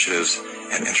 youth initiatives,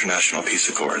 and international peace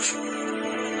accords.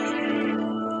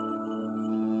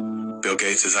 Bill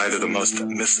Gates is either the most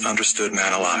misunderstood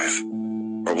man alive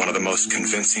or one of the most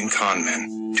convincing con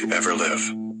men to ever live.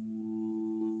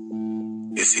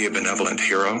 Is he a benevolent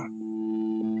hero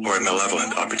or a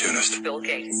malevolent opportunist? Bill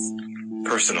Gates.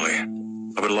 Personally,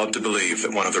 I would love to believe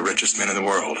that one of the richest men in the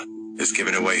world is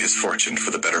giving away his fortune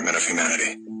for the betterment of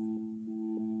humanity.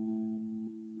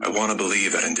 I want to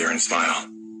believe that endearing smile.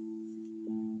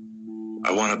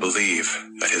 I want to believe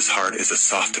that his heart is as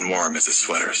soft and warm as his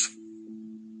sweaters.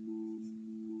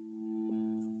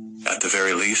 At the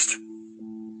very least,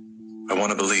 I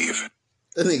want to believe.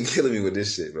 That nigga killing me with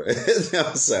this shit, bro.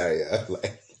 I'm sorry, y'all.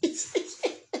 Like,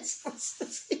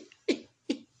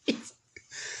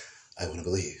 I want to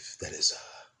believe that his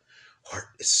heart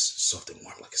is soft and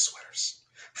warm like his sweaters.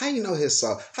 How you know his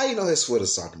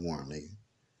sweater's soft and warm, nigga?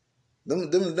 Them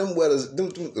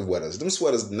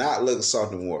sweaters not look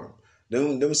soft and warm.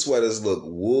 Them sweaters look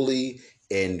woolly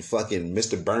and fucking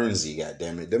Mr. Burnsy,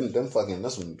 goddammit.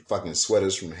 That's some fucking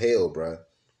sweaters from hell, bro.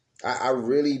 I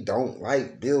really don't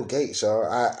like Bill Gates, y'all.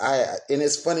 And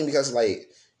it's funny because, like,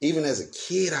 even as a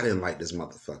kid, I didn't like this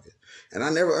motherfucker. And I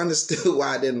never understood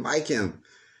why I didn't like him.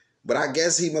 But I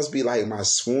guess he must be like my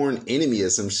sworn enemy or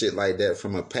some shit like that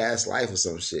from a past life or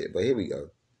some shit. But here we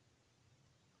go.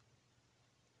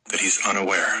 That he's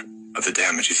unaware of the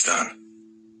damage he's done.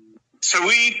 So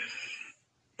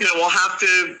we'll have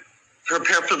to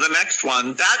prepare for the next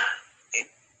one. That,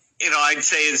 I'd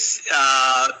say is,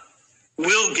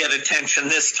 will get attention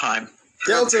this time.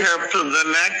 Delta. Prepare for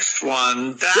the next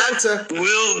one. That Delta.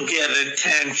 will get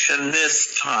attention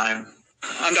this time.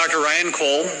 I'm Dr. Ryan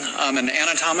Cole. I'm an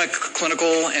anatomic, clinical,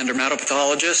 and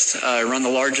dermatopathologist. I run the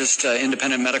largest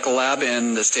independent medical lab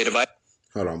in the state of Idaho.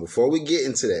 Hold on. Before we get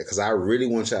into that, because I really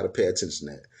want y'all to pay attention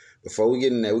to that. Before we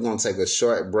get in there, we're going to take a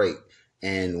short break.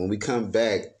 And when we come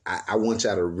back, I want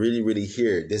y'all to really, really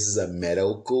hear it. This is a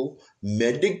medical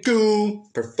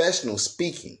professional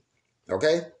speaking.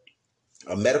 Okay?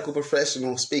 A medical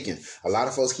professional speaking. A lot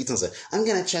of folks keep on saying, I'm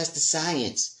going to trust the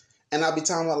science. And I'll be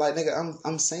talking about, like, nigga,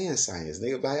 I'm saying science,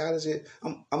 nigga, biology.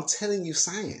 I'm telling you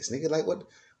science, nigga. Like, what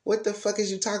What the fuck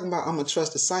is you talking about? I'm gonna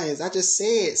trust the science. I just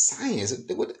said science.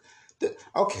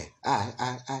 Okay, all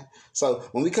right. So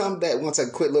when we come back, we're gonna take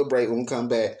a quick little break. When we come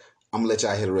back, I'm gonna let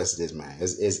y'all hear the rest of this, man.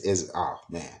 It's oh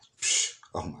man.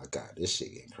 Oh my God, this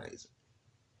shit getting crazy.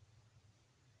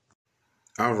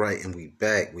 All right, and we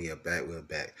back. We are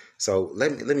back. So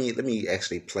let me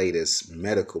actually play this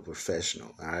medical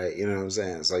professional. All right, you know what I'm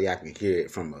saying? So y'all can hear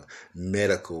it from a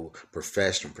medical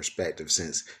professional perspective,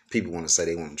 since people want to say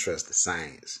they want to trust the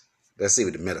science. Let's see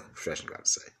what the medical professional got to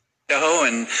say. Idaho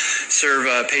and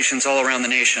serve patients all around the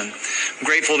nation. I'm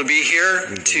grateful to be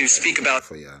here to speak about.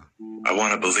 For y'all. I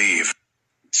want to believe.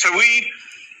 So we.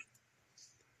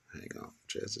 Hang on,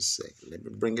 just a second. Let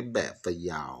me bring it back for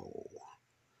y'all.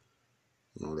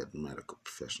 I'm gonna let the medical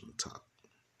professional talk.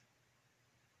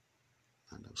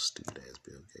 I know stupid ass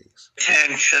Bill Gates.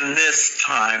 Attention this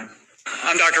time.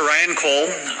 I'm Dr. Ryan Cole.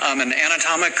 I'm an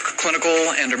anatomic, clinical,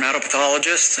 and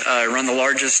dermatopathologist. I run the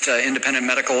largest independent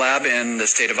medical lab in the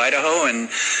state of Idaho and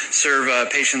serve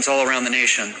patients all around the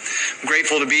nation. I'm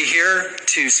grateful to be here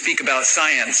to speak about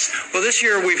science. Well, this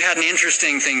year we've had an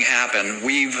interesting thing happen.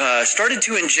 We've started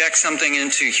to inject something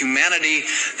into humanity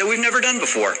that we've never done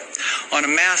before on a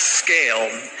mass scale.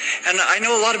 And I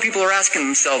know a lot of people are asking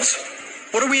themselves,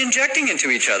 what are we injecting into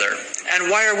each other?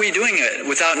 And why are we doing it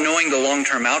without knowing the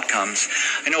long-term outcomes?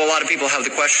 I know a lot of people have the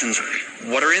questions,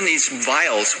 what are in these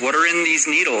vials? What are in these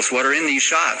needles? What are in these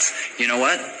shots? You know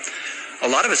what? A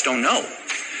lot of us don't know.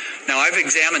 Now, I've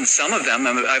examined some of them.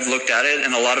 I've looked at it,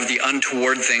 and a lot of the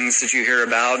untoward things that you hear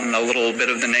about and a little bit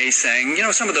of the naysaying, you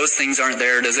know, some of those things aren't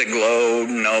there. Does it glow?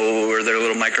 No. Are there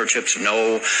little microchips?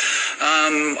 No.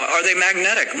 Are they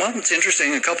magnetic? Well, it's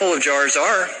interesting. A couple of jars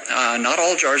are. Not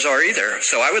all jars are either.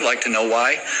 So I would like to know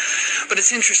why. But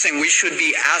it's interesting. We should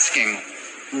be asking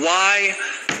why,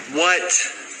 what,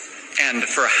 and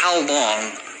for how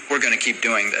long we're going to keep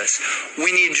doing this.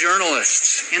 We need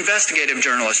journalists, investigative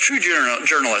journalists, true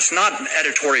journalists, not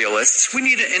editorialists. We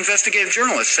need investigative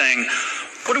journalists saying,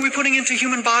 what are we putting into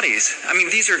human bodies? I mean,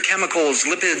 these are chemicals,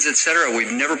 lipids, etc.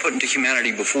 we've never put into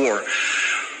humanity before.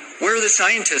 Where are the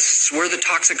scientists? Where are the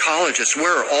toxicologists?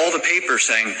 Where are all the papers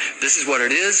saying, this is what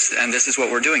it is, and this is what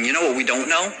we're doing? You know what we don't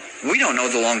know? We don't know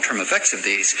the long-term effects of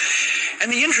these. And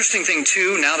the interesting thing,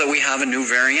 too, now that we have a new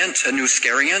variant, a new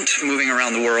scariant moving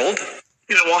around the world,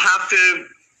 you know, we'll have to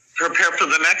prepare for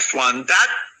the next one. That,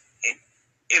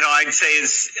 you know, I'd say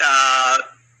is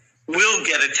will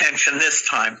get attention this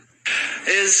time.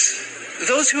 Is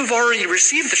those who have already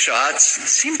received the shots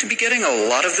seem to be getting a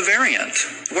lot of the variant,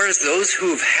 whereas those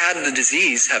who have had the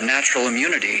disease have natural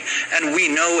immunity. And we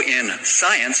know in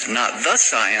science, not the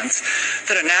science,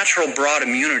 that a natural broad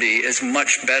immunity is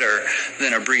much better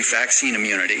than a brief vaccine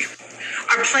immunity.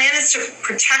 Our plan is to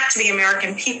protect the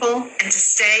American people and to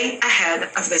stay ahead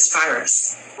of this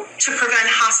virus. To prevent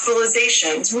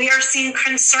hospitalizations, we are seeing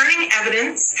concerning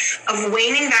evidence of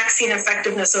waning vaccine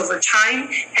effectiveness over time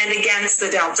and against the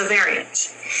Delta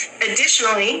variant.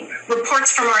 Additionally,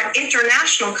 reports from our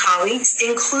international colleagues,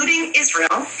 including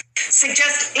Israel,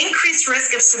 suggest increased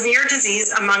risk of severe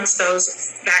disease amongst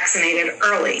those vaccinated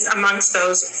early.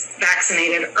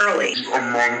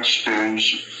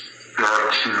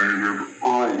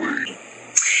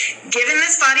 Given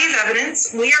this body of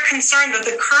evidence, we are concerned that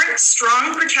the current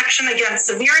strong protection against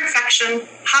severe infection,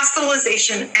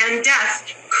 hospitalization, and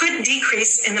death could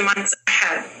decrease in the months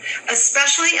ahead,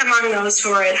 especially among those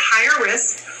who are at higher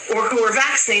risk or who were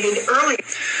vaccinated early.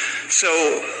 So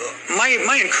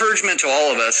my encouragement to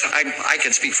all of us, I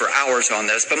could speak for hours on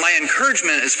this, but my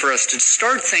encouragement is for us to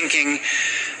start thinking,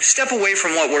 step away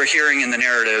from what we're hearing in the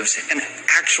narratives and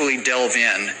actually delve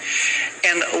in.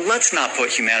 And let's not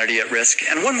put humanity at risk.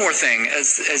 And one more thing,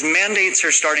 as mandates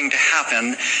are starting to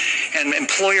happen and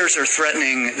employers are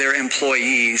threatening their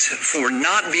employees for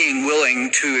not being willing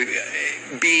to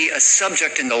be a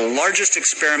subject in the largest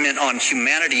experiment on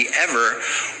humanity ever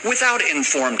without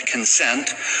informed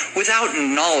consent, without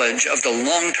knowledge of the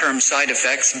long-term side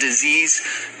effects, disease,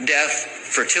 death,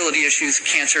 fertility issues,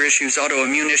 cancer issues,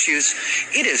 autoimmune issues,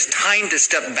 it is time to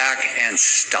step back and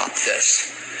stop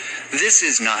this. This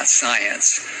is not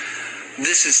science.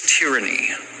 This is tyranny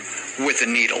with a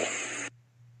needle.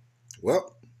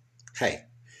 Well, hey,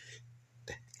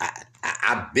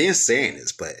 I've been saying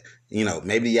this, but, you know,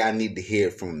 maybe y'all need to hear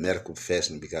it from a medical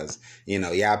professional because, you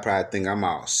know, y'all probably think I'm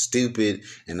all stupid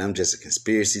and I'm just a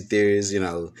conspiracy theorist. You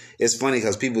know, it's funny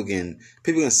because people can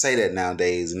say that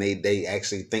nowadays and they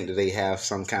actually think that they have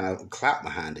some kind of clout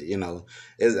behind it. You know,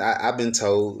 I've been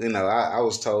told, you know, I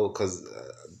was told because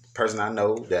person I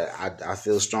know that I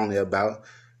feel strongly about,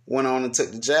 went on and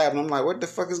took the jab, and I'm like, what the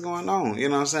fuck is going on? You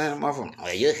know what I'm saying? Motherfucker,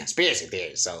 well, you're a conspiracy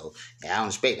theorist, so yeah, I don't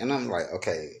expect. And I'm like,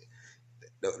 okay,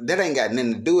 that ain't got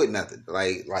nothing to do with nothing.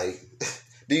 Like,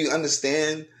 do you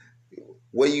understand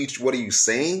what are you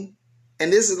saying?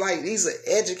 And this is like, these are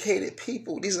educated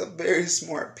people. These are very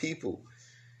smart people.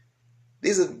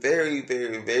 These are very,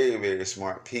 very, very, very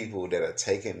smart people that are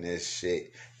taking this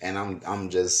shit. And I'm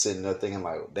just sitting there thinking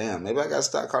like, damn, maybe I gotta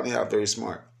stop calling y'all very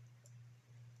smart.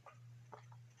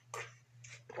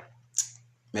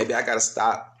 Maybe I gotta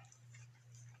stop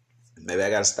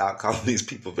calling these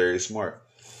people very smart.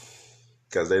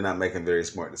 Because they're not making very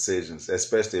smart decisions,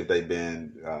 especially if they've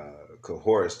been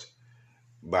coerced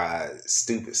by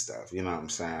stupid stuff. You know what I'm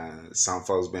saying? Some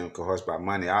folks been coerced by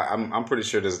money. I'm pretty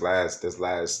sure this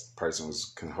last person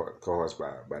was coerced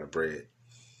by the bread.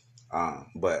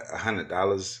 But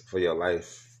 $100 for your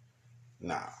life,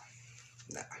 nah.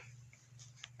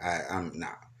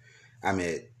 Nah. I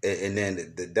mean, and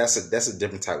then that's a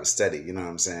different type of study. You know what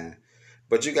I'm saying?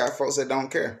 But you got folks that don't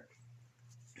care.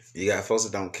 You got folks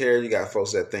that don't care. You got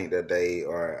folks that think that they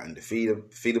are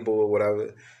undefeatable or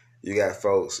whatever. You got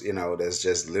folks, you know, that's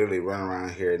just literally running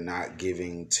around here not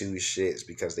giving two shits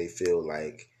because they feel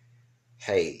like,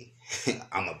 hey,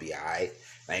 I'm going to be all right.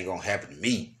 That ain't going to happen to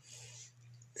me.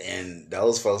 And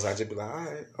those folks, I just be like, all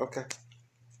right, okay.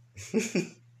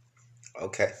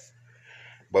 Okay.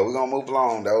 But we're going to move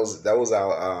along. That was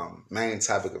our main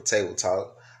topic of Table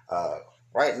Talk.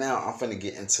 Right now, I'm finna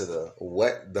get into the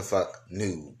what the fuck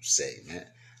news segment.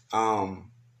 And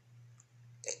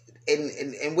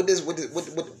with this,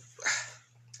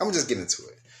 I'm gonna just get into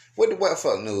it. With the what the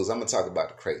fuck news, I'm gonna talk about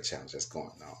the crate challenge that's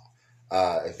going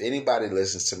on. If anybody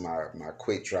listens to my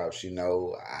quick drops, you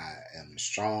know I am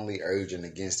strongly urging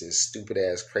against this stupid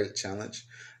ass crate challenge.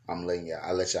 I'll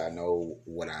let y'all know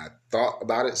what I thought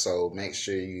about it. So make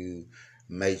sure you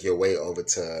make your way over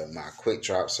to my quick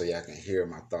drop so y'all can hear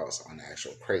my thoughts on the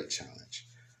actual crate challenge.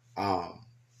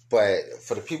 But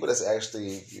for the people that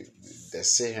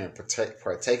sit here and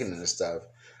partaking in this stuff,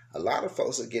 a lot of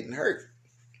folks are getting hurt.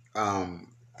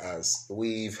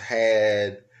 We've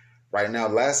had right now.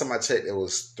 Last time I checked, it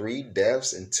was 3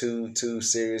 deaths and two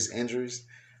serious injuries.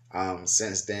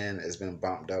 Since then, it's been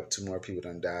bumped up. 2 more people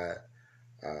done died.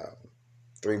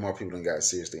 3 more people done got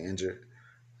seriously injured.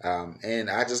 And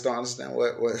I just don't understand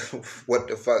what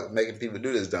the fuck making people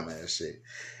do this dumbass shit.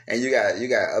 And you got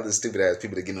other stupid ass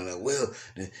people that get on that. Well,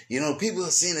 you know, people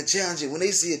are seeing a challenge, and when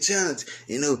they see a challenge,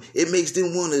 you know, it makes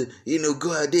them want to, you know,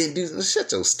 go out there and do something.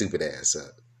 Shut your stupid ass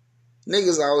up.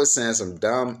 Niggas always saying some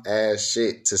dumb ass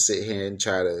shit to sit here and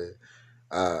try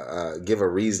to give a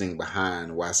reasoning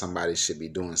behind why somebody should be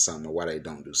doing something or why they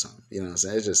don't do something. You know what I'm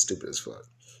saying? It's just stupid as fuck.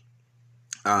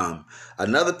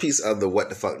 Another piece of the what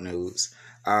the fuck news.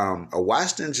 A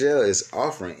Washington jail is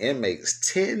offering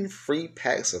inmates 10 free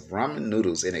packs of ramen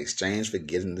noodles in exchange for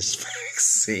getting this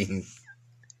vaccine.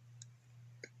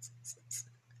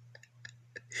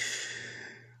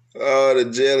 Oh, the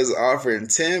jail is offering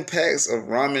 10 packs of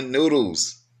ramen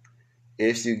noodles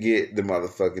if you get the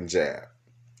motherfucking jab.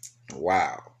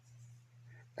 Wow.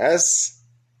 That's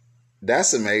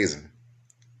amazing.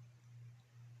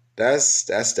 That's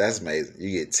amazing.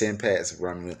 You get 10 packs of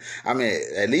ramen noodles. I mean,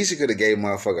 at least you could have gave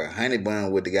motherfucker a honey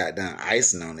bun with the goddamn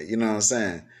icing on it. You know what I'm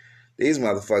saying? These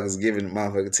motherfuckers giving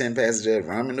motherfucker 10 packs of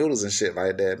ramen noodles and shit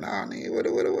like that. Nah, nigga,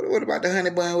 what about the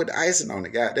honey bun with the icing on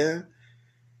it? Goddamn.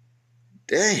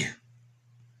 Damn.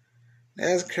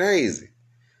 That's crazy.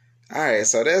 All right,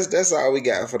 so that's all we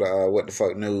got for the what the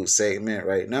fuck news segment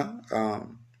right now.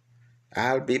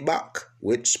 I'll be back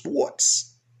with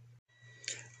sports.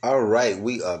 All right,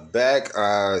 we are back.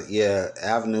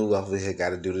 Avenue over here got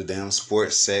to do the damn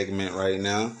sports segment right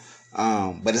now.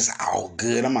 But it's all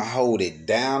good. I'm gonna hold it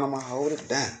down.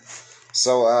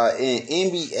 So in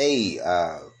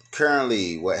NBA,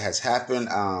 currently what has happened,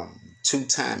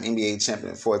 2-time NBA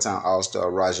champion, 4-time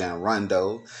All-Star Rajon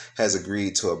Rondo has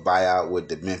agreed to a buyout with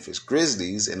the Memphis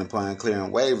Grizzlies, and upon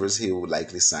clearing waivers, he will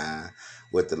likely sign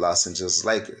with the Los Angeles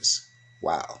Lakers.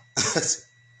 Wow.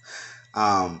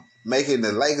 Making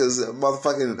the Lakers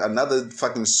another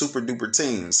fucking super duper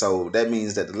team. So that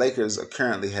means that the Lakers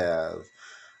currently have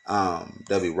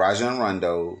there'll be Rajon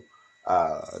Rondo,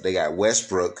 they got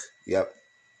Westbrook, yep.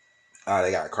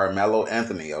 They got Carmelo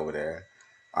Anthony over there,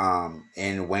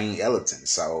 and Wayne Ellington.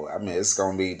 So I mean, it's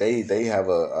gonna be they have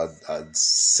a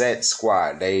set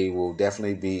squad. They will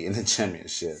definitely be in the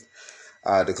championship.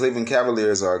 The Cleveland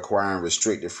Cavaliers are acquiring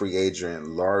restricted free agent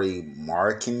Lauri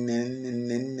Markkanen,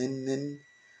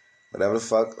 whatever the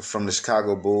fuck, from the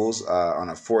Chicago Bulls on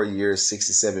a 4-year,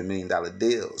 $67 million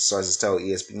deal. Sources told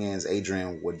ESPN's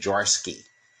Adrian Wojnarowski.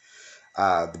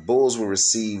 The Bulls will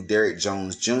receive Derrick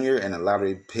Jones Jr. and a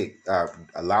lottery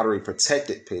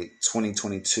protected pick,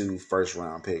 2022 first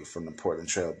round pick from the Portland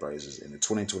Trailblazers and the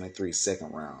 2023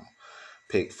 second round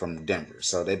pick from Denver.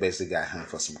 So they basically got him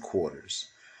for some quarters.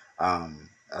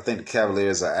 I think the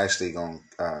Cavaliers are actually going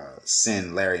to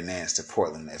send Larry Nance to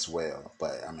Portland as well.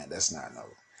 But, I mean, that's not no.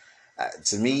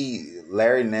 To me,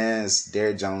 Larry Nance,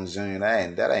 Derrick Jones Jr.,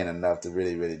 that ain't enough to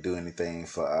really do anything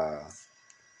for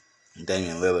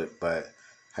Damian Lillard. But,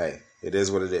 hey, it is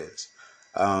what it is.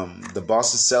 The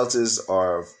Boston Celtics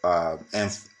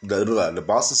the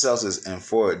Boston Celtics and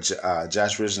forward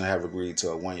Josh Richardson have agreed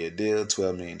to a 1-year deal,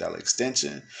 $12 million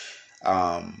extension.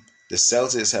 The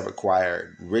Celtics have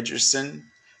acquired Richardson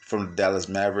from the Dallas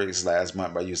Mavericks last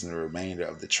month by using the remainder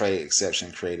of the trade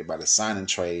exception created by the sign and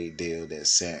trade deal that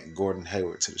sent Gordon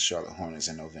Hayward to the Charlotte Hornets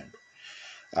in November.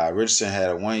 Richardson had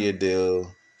a 1-year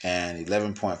deal and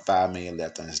 $11.5 million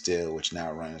left on his deal, which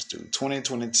now runs through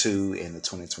 2022 and the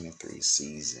 2023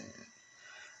 season.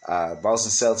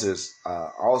 Boston Celtics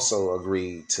also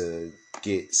agreed to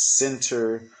get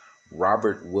center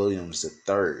Robert Williams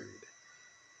III.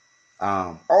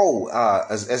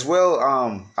 As well,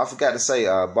 I forgot to say,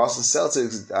 Boston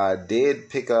Celtics did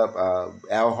pick up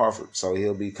Al Horford, so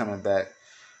he'll be coming back.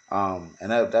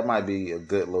 And that might be a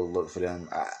good little look for them.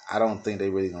 I don't think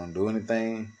they're really gonna do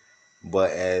anything,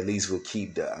 but at least we'll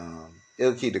keep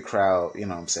it'll keep the crowd, you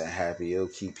know what I'm saying, happy. It'll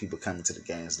keep people coming to the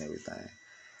games and everything.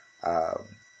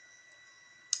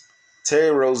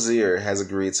 Terry Rozier has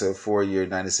agreed to a 4-year,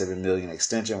 $97 million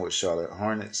extension with Charlotte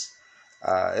Hornets.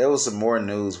 It was some more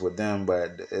news with them,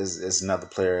 but it's another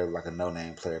player, like a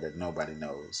no-name player that nobody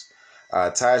knows.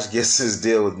 Taj Gibson's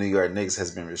deal with New York Knicks has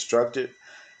been restructured,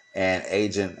 and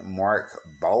agent Mark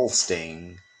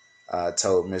Ballstein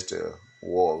told Mr.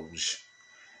 Woj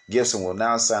Gibson will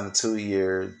now sign a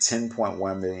 2-year,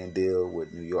 $10.1 million deal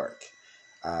with New York.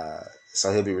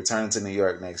 So he'll be returning to New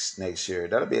York next year.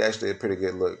 That'll be actually a pretty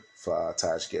good look for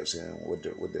Taj Gibson with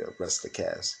the rest of the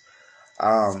cast.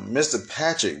 Mr.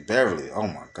 Patrick Beverly, oh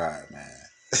my God, man.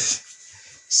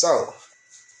 So,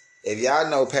 if y'all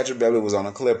know, Patrick Beverly was on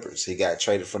the Clippers. He got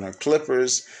traded from the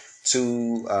Clippers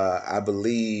to, I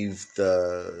believe,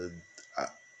 I'm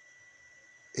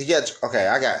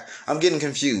getting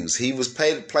confused. He was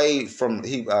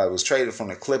was traded from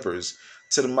the Clippers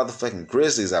to the motherfucking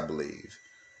Grizzlies, I believe.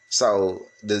 So,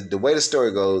 the way the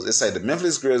story goes, it say the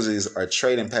Memphis Grizzlies are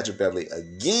trading Patrick Beverly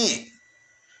again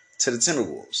to the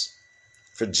Timberwolves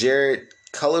for Jared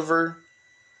Culver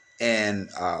and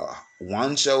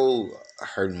Juancho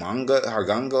Hergamez.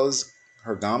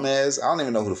 I don't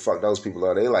even know who the fuck those people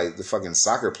are. They like the fucking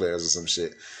soccer players or some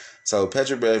shit. So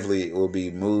Patrick Beverly will be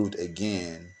moved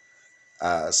again.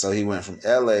 So he went from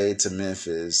LA to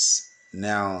Memphis.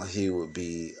 Now he would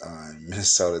be on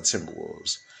Minnesota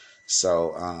Timberwolves.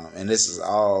 So, and this is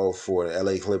all for the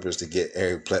LA Clippers to get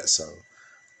Eric Bledsoe.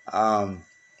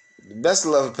 Best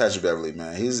of luck for Patrick Beverly,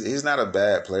 man. He's not a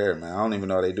bad player, man. I don't even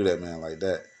know they do that, man, like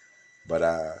that. But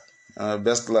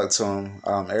best of luck to him.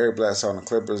 Eric Bledsoe on the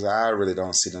Clippers, I really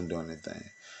don't see them doing anything.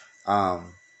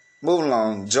 Moving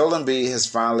along, Joel Embiid has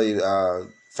finally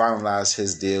finalized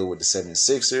his deal with the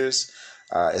 76ers.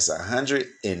 It's a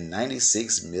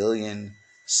 $196 million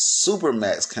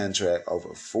Supermax contract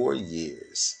over 4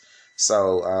 years.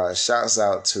 So shouts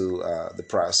out to the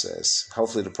process.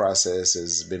 Hopefully the process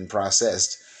has been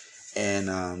processed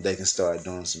and they can start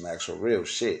doing some actual real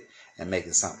shit and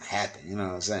making something happen. You know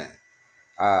what I'm saying?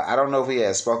 I don't know if we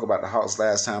had spoke about the Hawks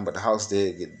last time, but the Hawks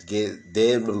did get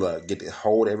to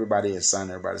hold everybody and sign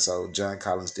everybody. So John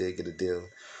Collins did get a deal.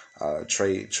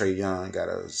 Trae Young got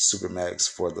a Supermax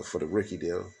for the rookie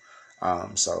deal.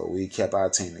 So we kept our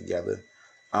team together.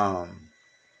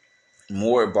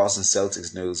 More Boston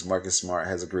Celtics news. Marcus Smart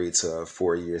has agreed to a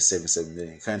 4-year, $77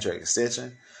 million contract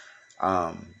extension.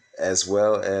 As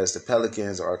well as the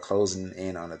Pelicans are closing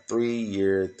in on a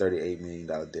 3-year, $38 million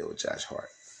deal with Josh Hart.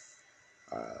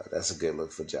 That's a good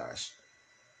look for Josh.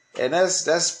 And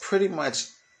that's pretty much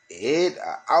it.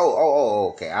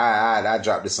 Okay. I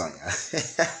dropped this on you.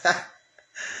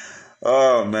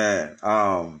 Oh man.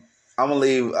 I'm gonna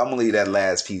leave that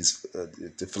last piece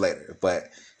for later. But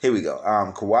here we go.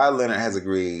 Kawhi Leonard has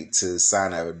agreed to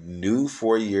sign a new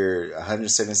 4-year,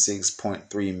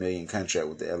 $176.3 million contract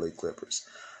with the LA Clippers.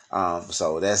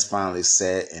 So that's finally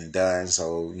set and done.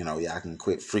 So, y'all can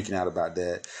quit freaking out about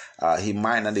that. He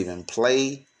might not even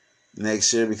play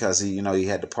next year because he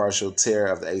had the partial tear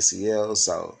of the ACL.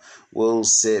 So we'll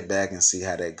sit back and see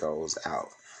how that goes out.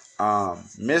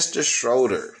 Mr.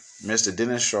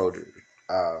 Dennis Schroeder,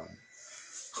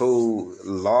 who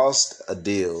lost a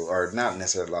deal, or not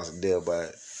necessarily lost a deal,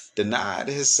 but denied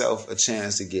himself a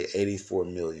chance to get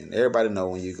 $84 million. Everybody know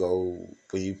when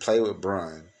you play with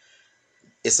Bron,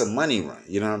 it's a money run.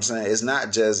 You know what I'm saying? It's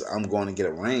not just I'm going to get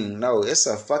a ring. No, it's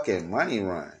a fucking money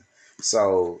run.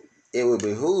 So it would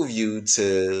behoove you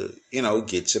to,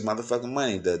 get your motherfucking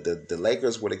money. The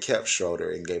Lakers would have kept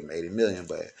Schroeder and gave him $80 million,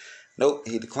 but nope,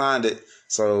 he declined it.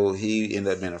 So he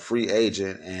ended up being a free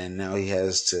agent, and now he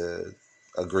has to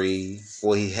agree.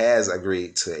 Well, he has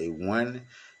agreed to a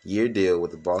 1-year deal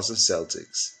with the Boston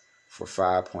Celtics for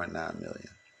 $5.9 million.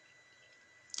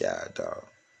 Yeah, dog.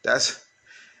 That's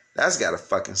gotta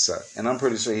fucking suck. And I'm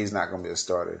pretty sure he's not gonna be a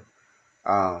starter.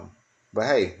 But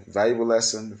hey, valuable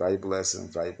lesson.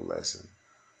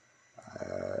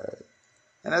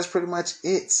 And that's pretty much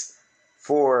it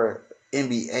for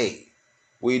NBA.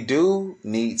 We do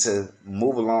need to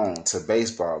move along to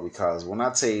baseball, because when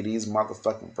I tell you these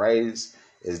motherfucking Braves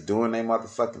is doing their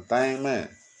motherfucking thing, man.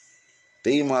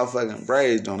 These motherfucking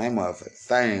Braves doing their motherfucking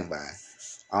thing, man.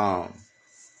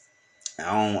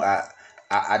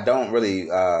 I don't really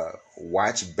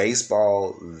watch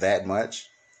baseball that much,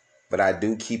 but I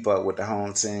do keep up with the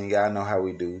home team. Y'all know how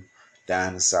we do down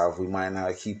in the South. We might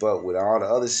not keep up with all the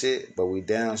other shit, but we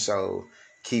damn sure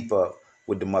keep up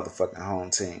with the motherfucking home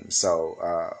team. So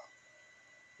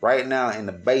right now in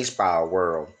the baseball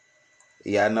world,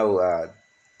 I know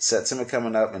September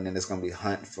coming up, and then it's gonna be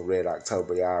hunting for Red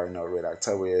October. Y'all already know what Red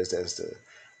October is. That's the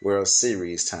World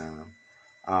Series time.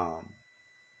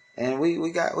 And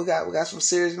we got some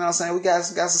serious, you know what I'm saying? We got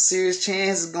some serious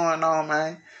chances going on,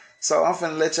 man. So I'm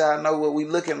finna let y'all know what we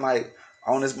looking like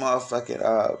on this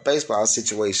motherfucking baseball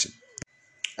situation.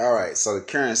 All right, so the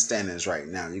current standings right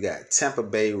now, you got Tampa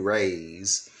Bay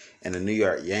Rays and the New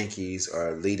York Yankees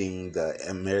are leading the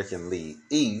American League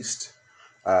East.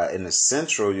 In the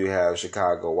Central, you have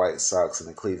Chicago White Sox and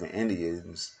the Cleveland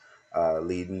Indians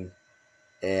leading.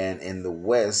 And in the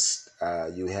West,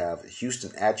 you have Houston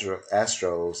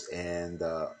Astros and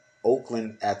the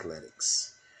Oakland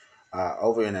Athletics.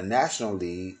 Over in the National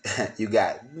League, you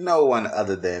got no one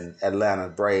other than Atlanta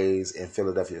Braves and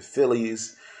Philadelphia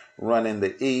Phillies running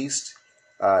the East.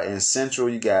 In Central,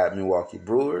 you got Milwaukee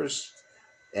Brewers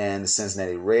and the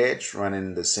Cincinnati Reds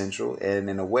running the Central. And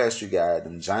in the West, you got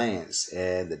them Giants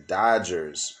and the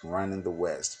Dodgers running the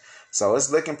West. So it's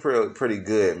looking pretty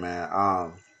good,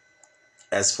 man.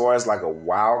 As far as like a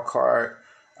wild card,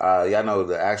 y'all know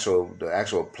the actual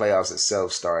playoffs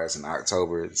itself starts in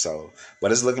October. So,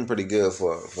 but it's looking pretty good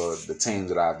for the teams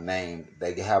that I've named.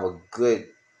 They have a good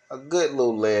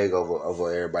little leg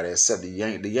over everybody, except the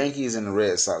Yankees and the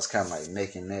Red Sox kind of like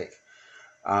neck and neck.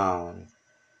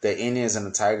 The Indians and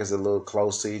the Tigers are a little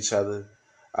close to each other,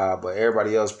 but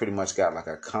everybody else pretty much got like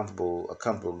a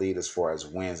comfortable lead as far as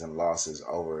wins and losses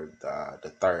over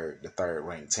the third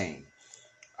ranked team.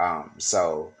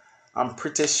 So I'm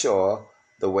pretty sure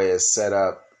the way it's set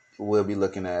up, we'll be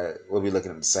looking at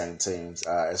the same teams.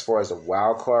 As far as the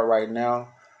wild card right now,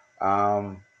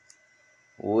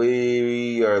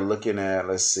 we are looking at,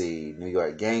 let's see, New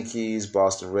York Yankees,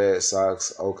 Boston Red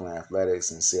Sox, Oakland Athletics,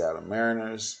 and Seattle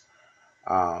Mariners.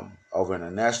 Over in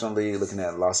the National League, looking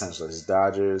at Los Angeles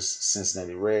Dodgers,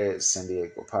 Cincinnati Reds, San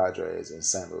Diego Padres, and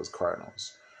St. Louis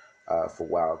Cardinals for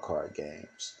wild card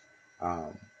games.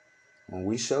 And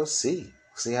we shall see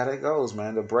how that goes,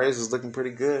 man. The Braves is looking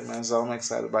pretty good, man. So I'm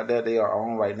excited about that. They are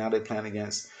on right now. They're playing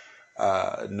against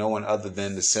no one other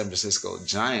than the San Francisco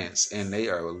Giants, and they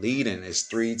are leading. It's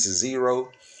 3-0.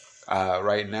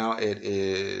 Right now it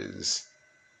is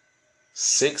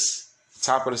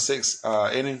top of the sixth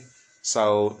inning.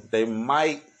 So they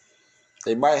might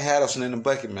have us in the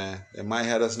bucket, man. They might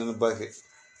have us in the bucket.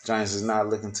 Giants is not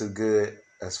looking too good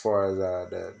as far as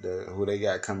the who they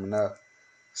got coming up.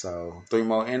 So 3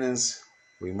 more innings,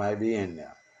 we might be in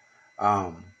there.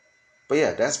 But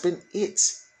yeah, that's been it.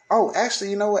 Oh, actually,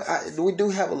 you know what? We do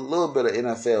have a little bit of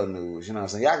NFL news. You know what I'm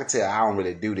saying? Y'all can tell I don't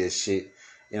really do this shit.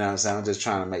 You know what I'm saying? I'm just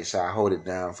trying to make sure I hold it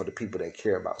down for the people that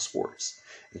care about sports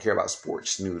and care about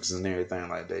sports news and everything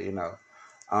like that, you know.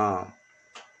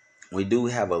 We do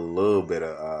have a little bit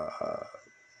of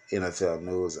NFL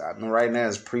news. I mean, right now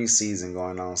it's preseason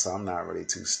going on, so I'm not really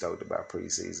too stoked about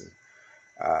preseason.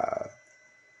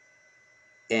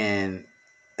 And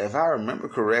if I remember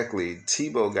correctly,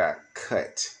 Tebow got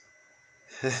cut.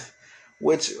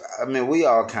 Which, I mean, we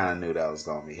all kind of knew that was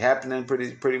going to be happening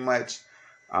pretty much.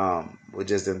 We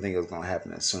just didn't think it was going to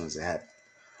happen as soon as it happened.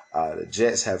 The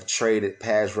Jets have traded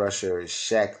pass rusher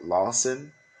Shaq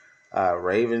Lawson.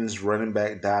 Ravens running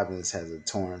back Dobbins has a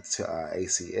torn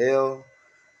ACL.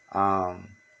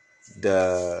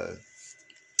 The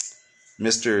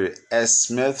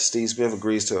Mr. Steve Smith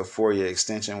agrees to a 4-year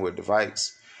extension with the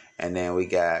Vikes. And then we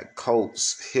got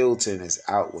Colts. Hilton is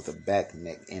out with a back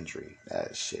neck injury.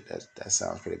 That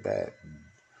sounds pretty bad.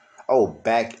 Oh,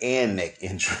 back and neck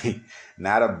injury.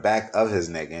 Not a back of his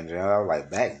neck injury. I was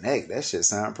like, back neck? That shit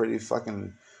sound pretty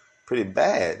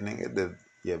bad, nigga.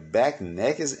 Your back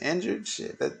neck is injured?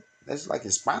 Shit, that's like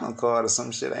your spinal cord or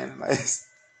some shit, ain't it?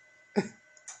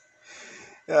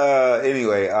 Like,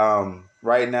 anyway,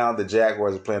 right now the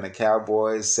Jaguars are playing the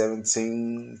Cowboys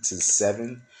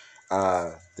 17-7.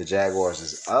 The Jaguars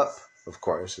is up, of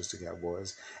course, it's the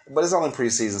Cowboys. But it's only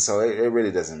preseason, so it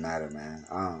really doesn't matter, man.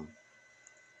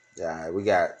 Yeah, we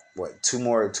got two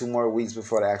more weeks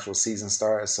before the actual season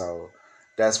starts, so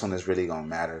that's when it's really gonna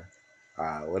matter.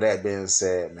 With that being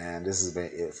said, man, this has been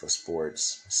it for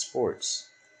sports.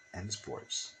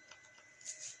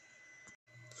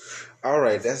 All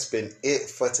right, that's been it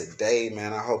for today,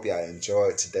 man. I hope y'all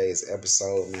enjoyed today's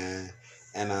episode, man.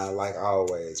 And like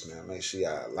always, man, make sure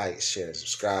y'all like, share,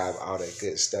 subscribe, all that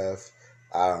good stuff.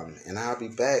 And I'll be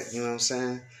back. You know what I'm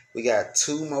saying? We got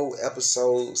 2 more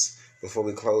episodes before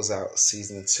we close out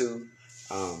season 2.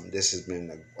 This has been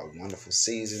a wonderful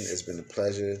season. It's been a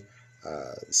pleasure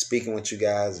speaking with you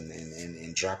guys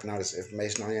and dropping all this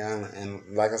information on y'all. And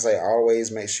like I say, always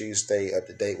make sure you stay up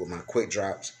to date with my quick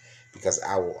drops, because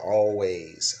I will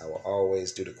always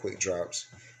do the quick drops.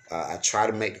 I try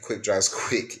to make the quick drops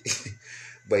quick,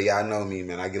 but y'all know me,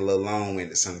 man. I get a little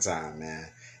long-winded sometimes, man.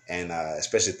 And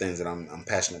especially things that I'm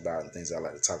passionate about and things I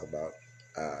like to talk about.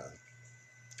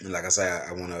 And like I say,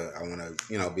 I wanna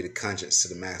be the conscience to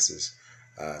the masses.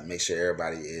 Make sure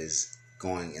everybody is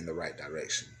going in the right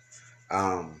direction.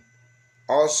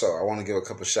 Also, I want to give a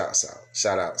couple shout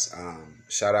outs.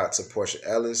 Shout out to Portia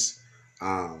Ellis.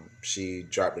 She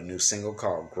dropped a new single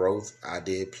called Growth. I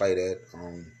did play that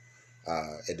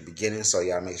at the beginning, so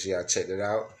y'all make sure y'all check it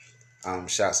out.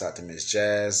 Shouts out to Miss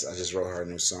Jazz. I just wrote her a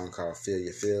new song called Feel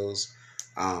Your Feels.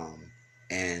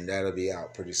 And that'll be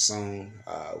out pretty soon.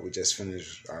 We just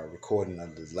finished recording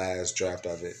of the last draft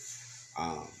of it.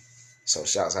 So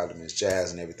shouts out to Miss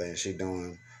Jazz and everything she's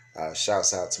doing.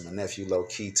 Shouts out to my nephew Low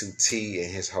Key 2T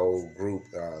and his whole group,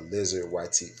 Lizard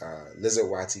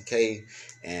YTK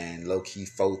and Low Key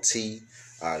 4T.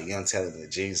 Young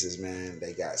Talented Geniuses, man.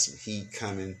 They got some heat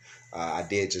coming. I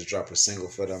did just drop a single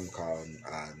for them called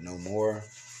No More.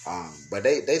 But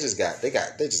they just got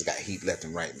heat left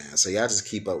and right, man. So y'all just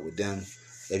keep up with them.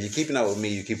 If you're keeping up with me,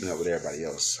 you're keeping up with everybody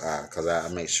else. Cause I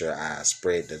make sure I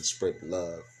spread the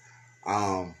love.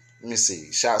 Let me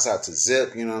see. Shouts out to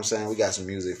Zip. You know what I'm saying? We got some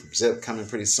music from Zip coming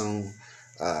pretty soon.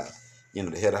 The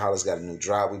Head of Hollis got a new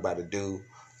drop we about to do.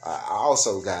 I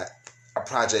also got a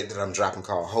project that I'm dropping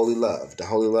called Holy Love. The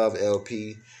Holy Love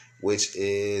LP, which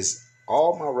is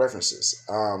all my references.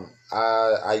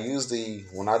 I usually,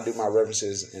 when I do my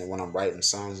references and when I'm writing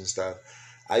songs and stuff,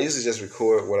 I usually just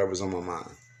record whatever's on my mind.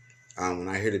 When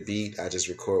I hear the beat, I just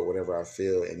record whatever I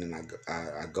feel, and then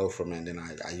I go from it, and then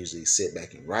I usually sit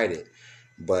back and write it.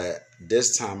 But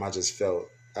this time I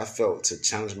felt to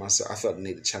challenge myself. I felt the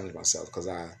need to challenge myself, because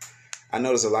I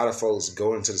noticed a lot of folks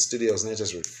go into the studios and they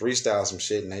just freestyle some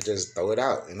shit and they just throw it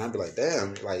out. And I'd be like,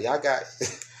 damn, like y'all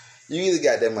you either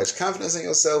got that much confidence in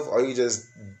yourself or you just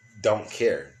don't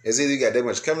care. It's either you got that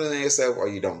much confidence in yourself or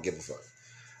you don't give a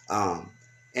fuck.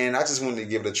 And I just wanted to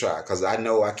give it a try, because I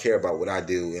know I care about what I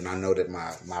do, and I know that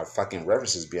my fucking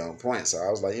references be on point. So I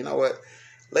was like, you know what?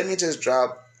 Let me just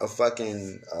drop a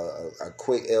fucking a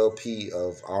quick LP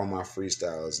of all my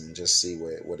freestyles and just see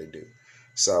what it do.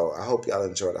 So I hope y'all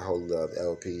enjoy the Holy Love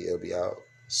LP. It'll be out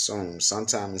soon,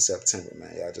 sometime in September,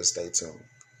 man. Y'all just stay tuned.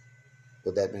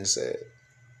 With that being said,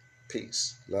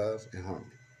 peace, love, and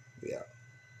harmony. We out.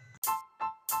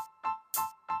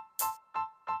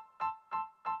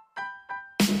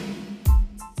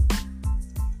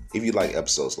 If you like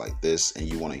episodes like this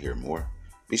and you want to hear more,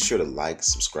 be sure to like,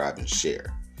 subscribe, and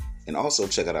share. And also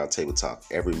check out our Table Talk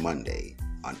every Monday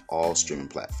on all streaming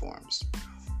platforms.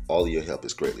 All of your help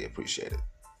is greatly appreciated.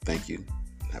 Thank you,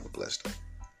 and have a blessed day.